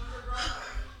you?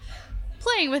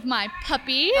 Playing with my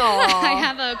puppy. I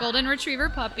have a golden retriever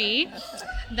puppy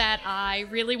that I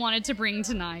really wanted to bring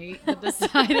tonight, but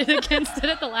decided against it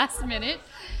at the last minute.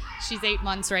 She's 8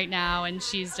 months right now, and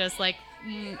she's just like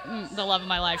the love of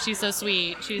my life. She's so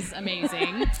sweet. She's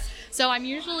amazing. So I'm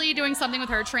usually doing something with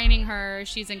her, training her.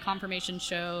 She's in confirmation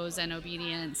shows and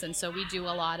obedience, and so we do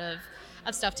a lot of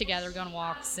stuff together, go on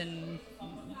walks and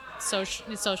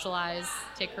socialize,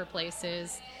 take her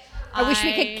places. I wish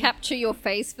we could capture your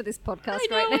face for this podcast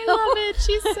right now. I love it.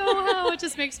 She's so it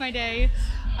just makes my day.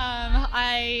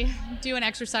 I do an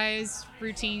exercise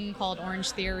routine called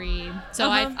Orange Theory. So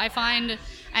I find,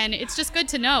 and it's just good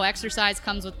to know, exercise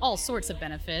comes with all sorts of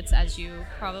benefits, as you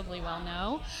probably well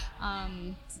know.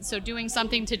 So doing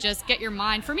something to just get your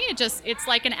mind, for me, it's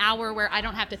like an hour where I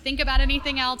don't have to think about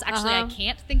anything else. Actually, I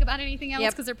can't think about anything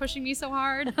else because they're pushing me so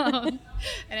hard.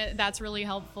 And that's really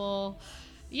helpful.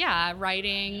 Yeah,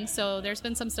 writing. So there's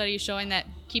been some studies showing that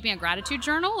keeping a gratitude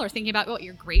journal or thinking about what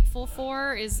you're grateful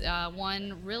for is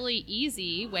one really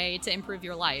easy way to improve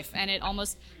your life. And it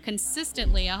almost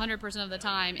consistently, 100% of the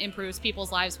time, improves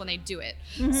people's lives when they do it.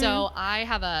 So I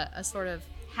have a sort of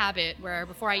habit where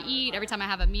before I eat, every time I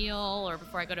have a meal, or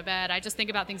before I go to bed, I just think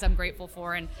about things I'm grateful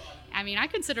for. And I mean, I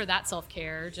consider that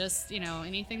self-care, just,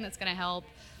 anything that's going to help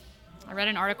I read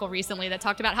an article recently that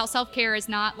talked about how self-care is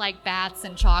not like baths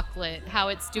and chocolate, how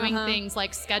it's doing things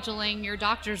like scheduling your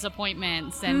doctor's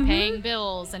appointments and paying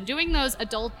bills and doing those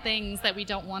adult things that we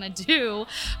don't want to do,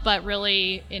 but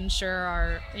really ensure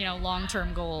our,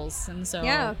 long-term goals. And so,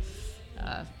 yeah,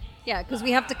 because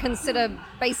we have to consider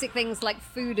basic things like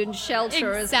food and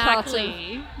shelter as part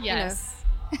of, yes,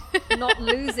 not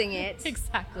losing it.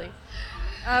 Exactly.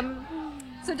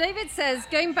 So David says,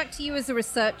 going back to you as a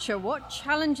researcher, what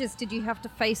challenges did you have to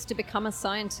face to become a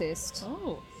scientist?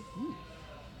 Oh.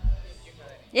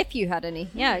 If you had any.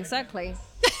 Yeah, exactly.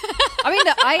 I mean,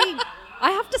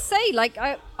 I have to say, like,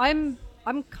 I'm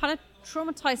kind of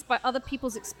traumatized by other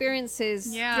people's experiences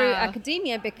through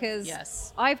academia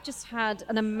because I've just had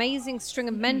an amazing string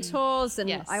of mentors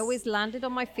and I always landed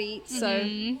on my feet. So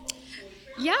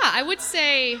yeah, I would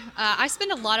say I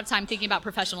spend a lot of time thinking about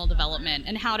professional development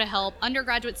and how to help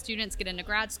undergraduate students get into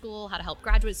grad school, how to help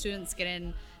graduate students get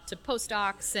into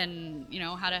postdocs, and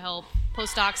how to help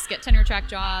postdocs get tenure track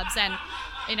jobs. And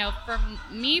for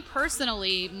me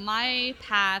personally, my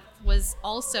path was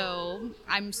also,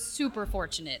 I'm super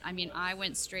fortunate. I mean, I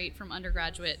went straight from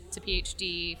undergraduate to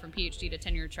PhD, from PhD to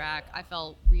tenure track. I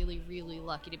felt really, really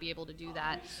lucky to be able to do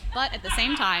that. But at the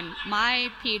same time, my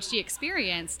PhD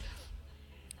experience,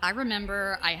 I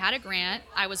remember I had a grant.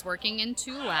 I was working in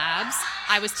 2 labs.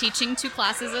 I was teaching 2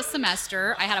 classes a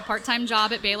semester. I had a part-time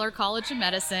job at Baylor College of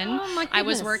Medicine. Oh, my goodness. I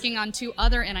was working on 2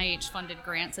 other NIH-funded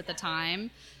grants at the time.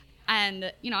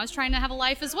 And, I was trying to have a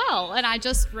life as well. And I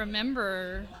just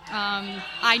remember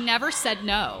I never said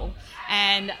no.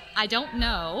 And I don't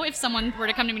know if someone were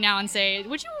to come to me now and say,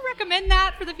 would you recommend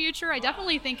that for the future? I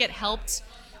definitely think it helped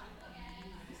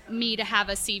me to have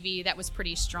a CV that was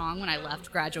pretty strong when I left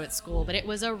graduate school, but it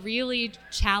was a really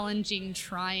challenging,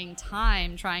 trying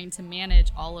time trying to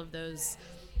manage all of those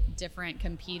different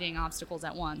competing obstacles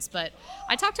at once. But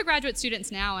I talk to graduate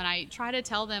students now and I try to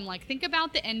tell them, like, think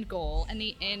about the end goal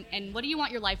and what do you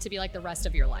want your life to be like the rest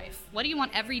of your life? What do you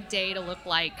want every day to look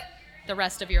like the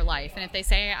rest of your life? And if they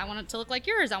say, I want it to look like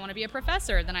yours, I want to be a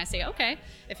professor, then I say, okay,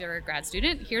 if you're a grad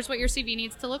student, here's what your CV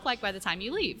needs to look like by the time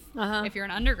you leave. If you're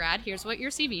an undergrad, here's what your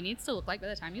CV needs to look like by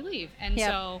the time you leave. And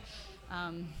so,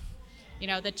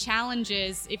 the challenge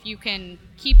is if you can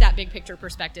keep that big picture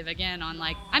perspective again on,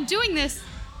 like, I'm doing this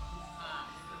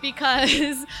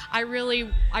because I really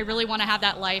want to have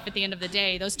that life at the end of the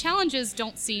day. Those challenges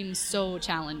don't seem so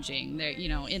challenging,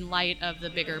 in light of the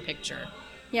bigger picture.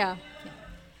 Yeah.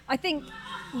 I think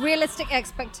realistic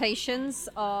expectations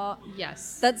are...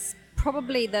 Yes. That's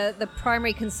probably the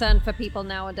primary concern for people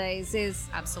nowadays is...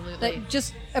 Absolutely. That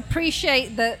just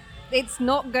appreciate that it's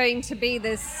not going to be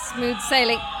this smooth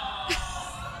sailing...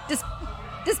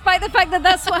 Despite the fact that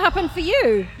that's what happened for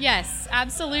you. Yes,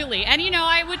 absolutely. And,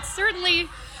 I would certainly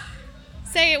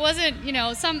say it wasn't,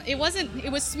 it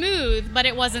was smooth, but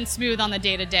it wasn't smooth on the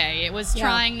day-to-day. It was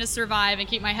trying to survive and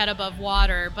keep my head above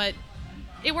water, but...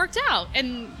 it worked out.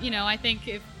 And, I think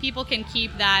if people can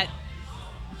keep that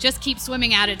just keep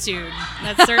swimming attitude,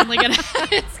 that's certainly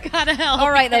it's gotta help.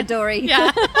 All right there, Dory.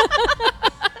 Yeah.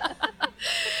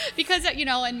 Because,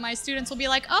 and my students will be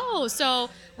like, oh, so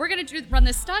we're going to run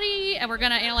this study and we're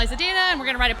going to analyze the data and we're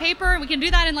going to write a paper and we can do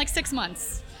that in like 6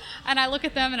 months. And I look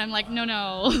at them and I'm like,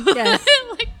 no. Yes.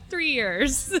 Like 3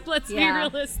 years. Let's be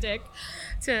realistic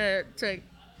to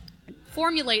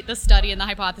formulate the study and the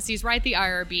hypotheses, write the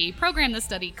IRB, program the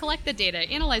study, collect the data,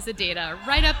 analyze the data,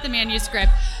 write up the manuscript,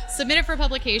 submit it for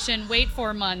publication, wait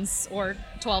 4 months or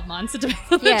 12 months, it depends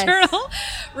on the journal,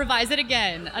 revise it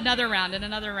again, another round and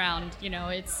another round.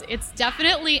 It's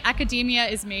definitely, academia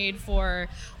is made for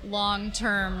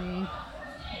long-term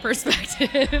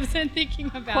perspectives and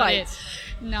thinking about it,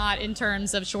 not in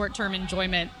terms of short-term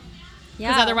enjoyment.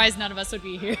 Because otherwise none of us would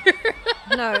be here.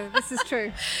 No, this is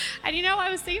true. And I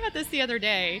was thinking about this the other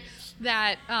day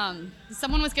that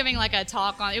someone was giving like a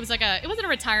talk on, it wasn't a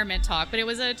retirement talk, but it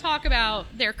was a talk about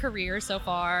their career so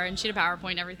far, and she had a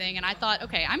PowerPoint and everything. And I thought,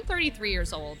 okay, I'm 33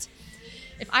 years old.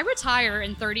 If I retire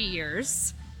in 30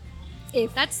 years,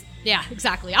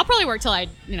 exactly. I'll probably work till I'm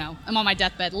on my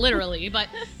deathbed, literally. But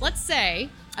let's say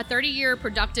a 30-year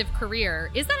productive career,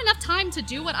 is that enough time to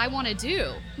do what I want to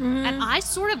do? Mm-hmm. And I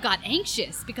sort of got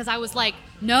anxious because I was like,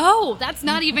 no, that's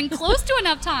not even close to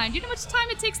enough time. Do you know how much time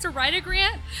it takes to write a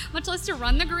grant, much less to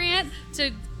run the grant,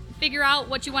 to figure out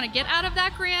what you want to get out of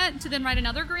that grant, to then write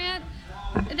another grant?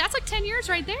 And that's like 10 years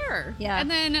right there. Yeah.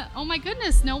 And then, oh my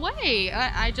goodness, no way.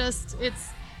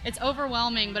 It's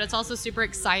overwhelming, but it's also super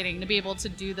exciting to be able to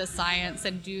do the science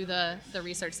and do the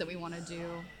research that we want to do.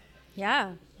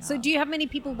 Yeah. So do you have many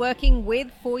people working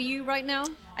for you right now?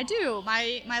 I do.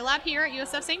 My lab here at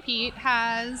USF St. Pete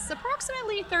has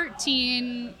approximately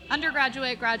 13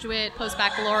 undergraduate, graduate,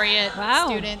 post-baccalaureate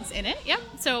students in it. Yep.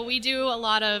 So we do a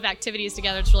lot of activities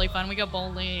together. It's really fun. We go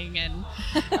bowling and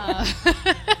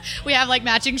we have like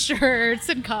matching shirts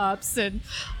and cups and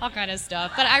all kind of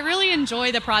stuff. But I really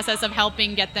enjoy the process of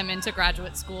helping get them into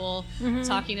graduate school,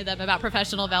 talking to them about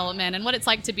professional development and what it's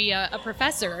like to be a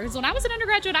professor. Because when I was an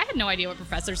undergraduate, I had no idea what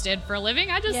professors did for a living.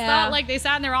 I just thought like they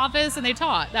sat in their office and they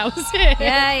taught. That was it.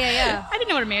 Yeah. I didn't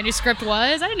know what a manuscript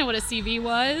was. I didn't know what a CV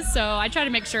was. So I try to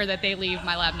make sure that they leave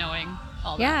my lab knowing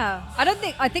all that. Yeah.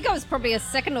 I think I was probably a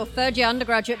second or third year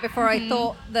undergraduate before I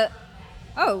thought that,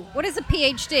 oh, what is a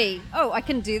PhD? Oh, I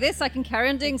can do this. I can carry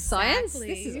on doing science.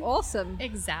 This is awesome.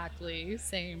 Exactly.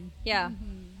 Same. Yeah.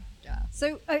 Yeah.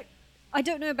 So I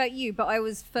don't know about you, but I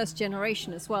was first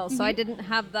generation as well. So I didn't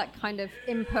have that kind of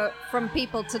input from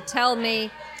people to tell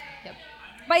me.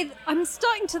 I'm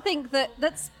starting to think that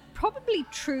that's probably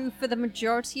true for the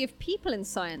majority of people in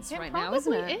science right now,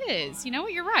 isn't it? It is. You know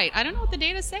what? You're right. I don't know what the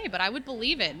data say, but I would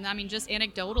believe it. And I mean, just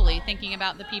anecdotally thinking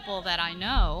about the people that I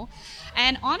know.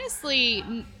 And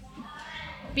honestly,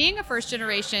 being a first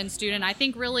generation student, I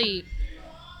think really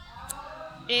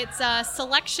it's a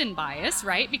selection bias,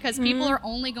 right? Because people are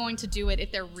only going to do it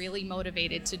if they're really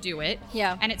motivated to do it.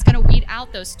 Yeah. And it's going to weed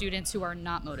out those students who are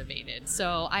not motivated.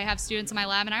 So I have students in my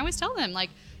lab and I always tell them, like,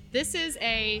 this is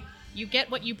you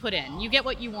get what you put in. You get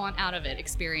what you want out of it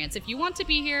experience. If you want to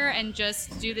be here and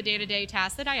just do the day-to-day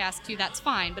tasks that I asked you, that's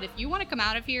fine. But if you want to come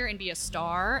out of here and be a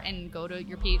star and go to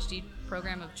your PhD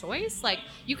program of choice, like,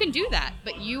 you can do that,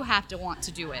 but you have to want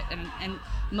to do it. And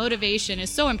motivation is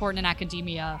so important in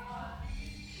academia.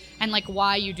 And like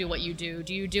why you do what you do.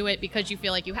 Do you do it because you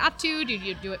feel like you have to? Do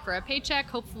you do it for a paycheck?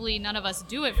 Hopefully none of us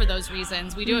do it for those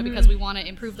reasons. We do it because we want to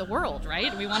improve the world,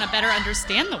 right? We want to better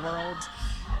understand the world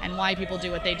and why people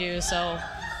do what they do. So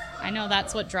I know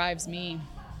that's what drives me.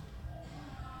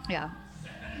 Yeah.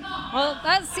 Well,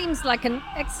 that seems like an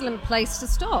excellent place to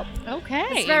stop. Okay.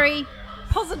 It's very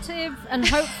positive and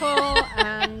hopeful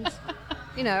and,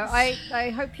 you know,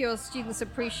 I hope your students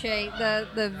appreciate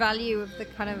the value of the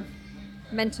kind of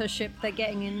mentorship they're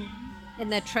getting in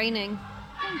their training.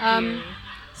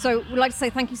 So we'd like to say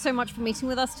thank you so much for meeting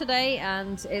with us today,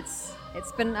 and it's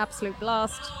been an absolute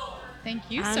blast.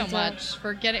 Thank you so much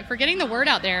for getting the word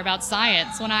out there about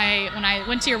science. When I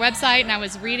went to your website and I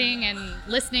was reading and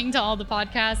listening to all the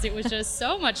podcasts, it was just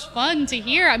so much fun to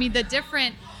hear. I mean,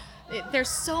 there's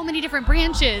so many different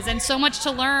branches and so much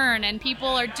to learn, and people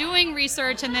are doing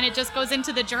research and then it just goes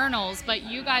into the journals, but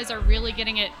you guys are really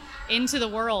getting it into the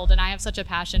world, and I have such a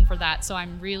passion for that, so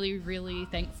I'm really, really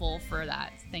thankful for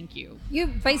that. Thank you. You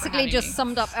basically just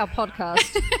summed up our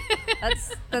podcast.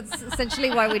 That's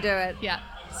essentially why we do it. Yeah.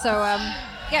 So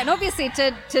and obviously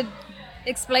to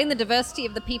explain the diversity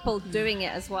of the people doing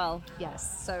it as well.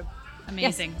 Yes. So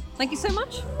amazing. Yes. Thank you so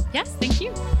much. Yes, thank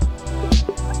you.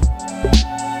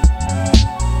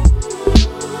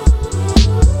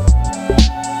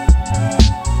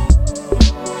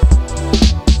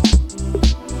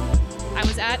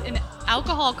 At an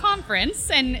alcohol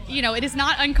conference, and it is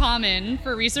not uncommon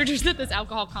for researchers at this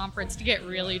alcohol conference to get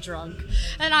really drunk,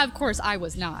 and of course I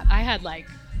was not. I had like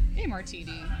a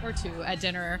martini or two at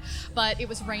dinner, but it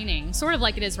was raining, sort of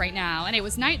like it is right now, and it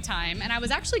was nighttime, and I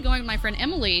was actually going with my friend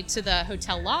Emily to the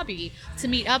hotel lobby to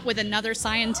meet up with another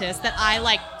scientist that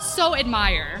I so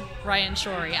admire, Ryan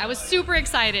Shorey. I was super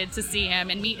excited to see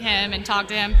him and meet him and talk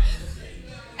to him.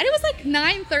 And it was like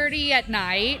 9:30 at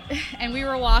night, and we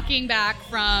were walking back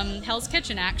from Hell's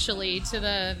Kitchen, actually, to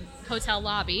the hotel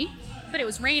lobby. But it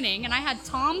was raining, and I had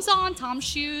Toms on, Toms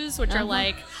shoes, which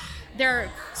are they're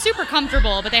super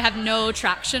comfortable, but they have no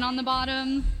traction on the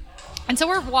bottom. And so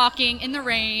we're walking in the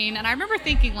rain, and I remember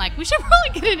thinking, we should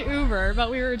probably get an Uber, but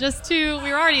we were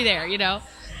already there,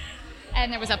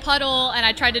 And there was a puddle, and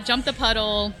I tried to jump the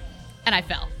puddle, and I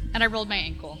fell, and I rolled my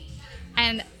ankle.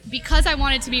 And because I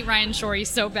wanted to meet Ryan Shorey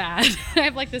so bad, I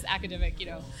have this academic,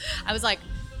 I was like,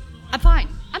 I'm fine.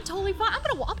 I'm totally fine.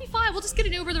 I'll be fine. We'll just get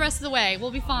an Uber the rest of the way.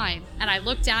 We'll be fine. And I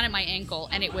looked down at my ankle,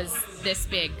 and it was this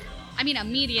big. I mean,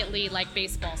 immediately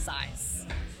baseball size.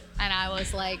 And I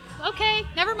was like, okay,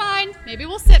 never mind. Maybe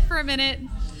we'll sit for a minute.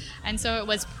 And so it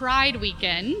was Pride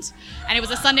weekend, and it was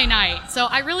a Sunday night. So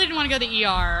I really didn't want to go to the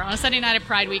ER on a Sunday night of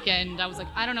Pride weekend. I was like,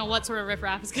 I don't know what sort of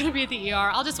riffraff is going to be at the ER.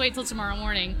 I'll just wait till tomorrow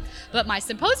morning. But my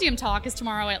symposium talk is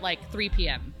tomorrow at 3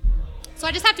 p.m. So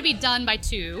I just have to be done by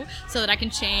 2 so that I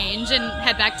can change and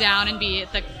head back down and be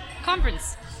at the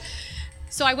conference.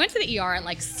 So I went to the ER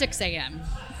at 6 a.m.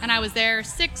 And I was there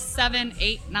 6, 7,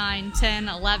 8, 9, 10,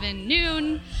 11,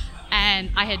 noon.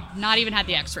 And I had not even had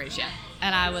the x-rays yet.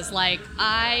 And I was like,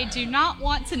 I do not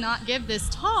want to not give this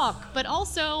talk, but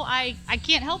also I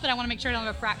can't help it. I want to make sure I don't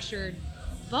have a fractured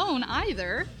bone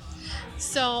either.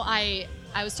 So I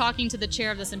was talking to the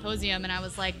chair of the symposium, and I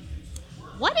was like,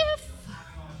 what if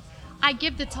I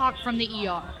give the talk from the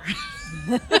ER?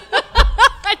 And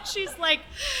she's like,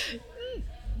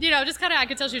 just kind of, I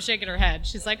could tell she was shaking her head.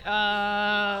 She's like,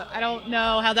 I don't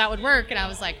know how that would work. And I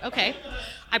was like, okay.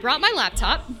 I brought my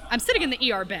laptop. I'm sitting in the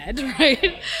ER bed,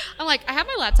 right? I'm like, I have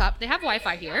my laptop. They have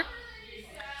Wi-Fi here.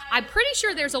 I'm pretty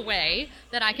sure there's a way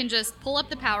that I can just pull up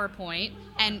the PowerPoint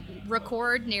and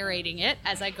record narrating it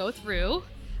as I go through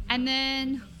and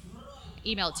then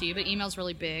email it to you, but email's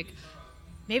really big.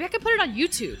 Maybe I could put it on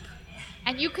YouTube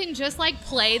and you can just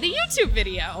play the YouTube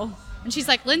video. And she's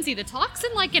like, Lindsay, the talk's in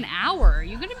an hour. Are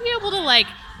you going to be able to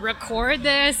record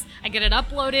this and get it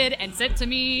uploaded and sent to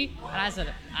me? And I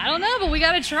said, I don't know, but we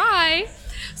got to try.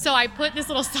 So I put this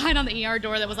little sign on the ER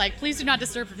door that was like, please do not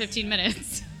disturb for 15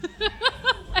 minutes.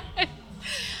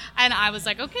 And I was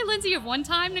like, okay, Lindsay, you have one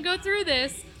time to go through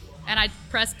this. And I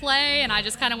pressed play and I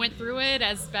just kind of went through it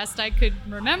as best I could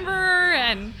remember.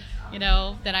 And, then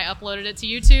I uploaded it to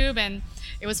YouTube. And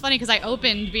it was funny because I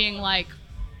opened being like,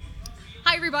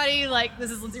 hi, everybody.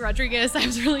 This is Lindsay Rodriguez. I'm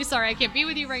really sorry I can't be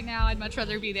with you right now. I'd much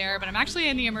rather be there, but I'm actually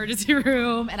in the emergency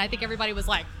room. And I think everybody was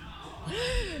like,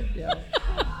 yeah.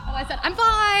 And I said, I'm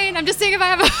fine. I'm just seeing if I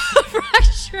have a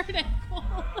fractured ankle.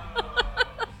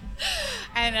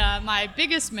 And my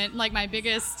biggest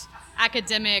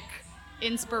academic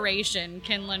inspiration,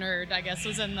 Ken Leonard, I guess,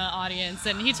 was in the audience.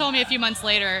 And he told me a few months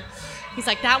later, he's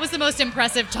like, that was the most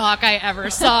impressive talk I ever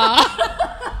saw.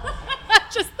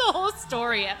 Just the whole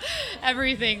story,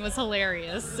 everything was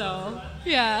hilarious. So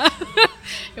yeah,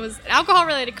 it was an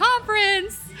alcohol-related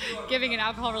conference, giving an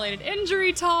alcohol-related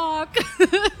injury talk.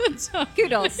 So,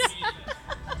 kudos.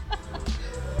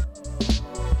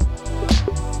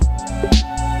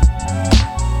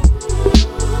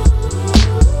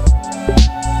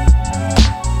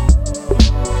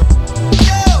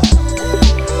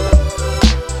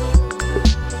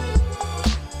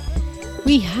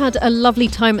 We had a lovely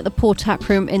time at the Pour Tap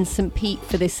Room in St. Pete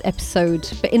for this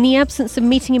episode, but in the absence of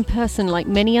meeting in person like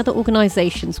many other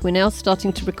organisations, we're now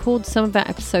starting to record some of our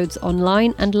episodes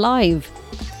online and live.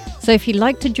 So if you'd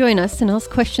like to join us and ask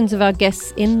questions of our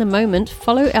guests in the moment,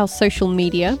 follow our social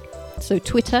media, so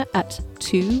Twitter at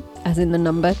 2, as in the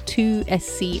number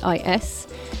 2SCIS,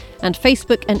 and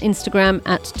Facebook and Instagram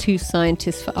at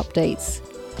 2Scientists for updates.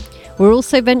 We're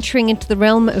also venturing into the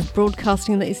realm of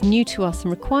broadcasting that is new to us and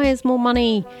requires more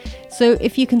money. So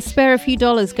if you can spare a few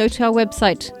dollars, go to our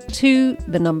website,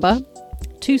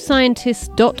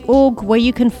 2scientists.org, where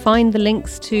you can find the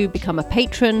links to become a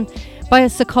patron, buy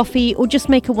us a coffee, or just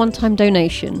make a one-time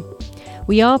donation.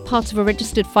 We are part of a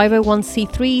registered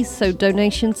 501c3, so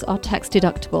donations are tax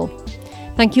deductible.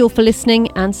 Thank you all for listening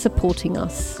and supporting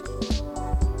us.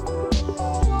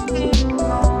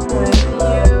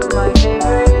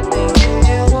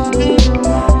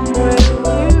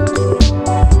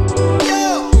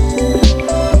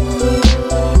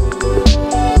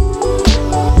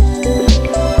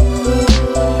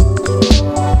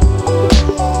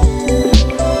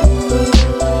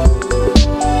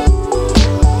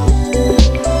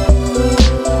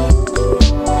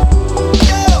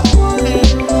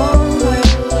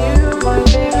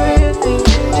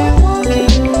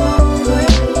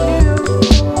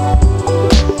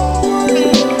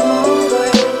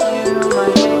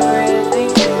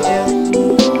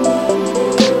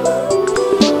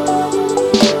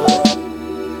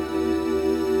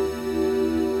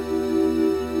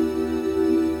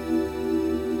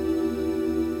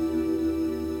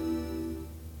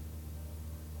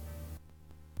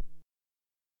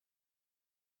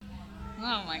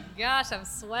 Oh my gosh, I'm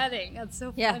sweating. That's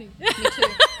so funny. Me too.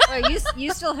 Oh,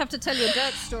 you still have to tell your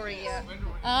dirt story yet.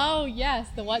 Oh, yes.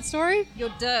 The what story? Your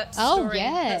dirt story. Oh,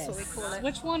 yes. That's what we call it.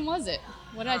 Which one was it?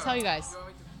 What did I tell you guys?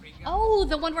 Oh,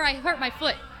 the one where I hurt my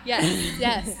foot. Yes,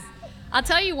 yes. I'll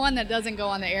tell you one that doesn't go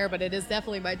on the air, but it is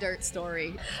definitely my dirt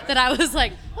story. That I was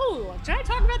like, oh, should I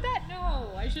talk about that?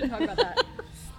 No, I shouldn't talk about that.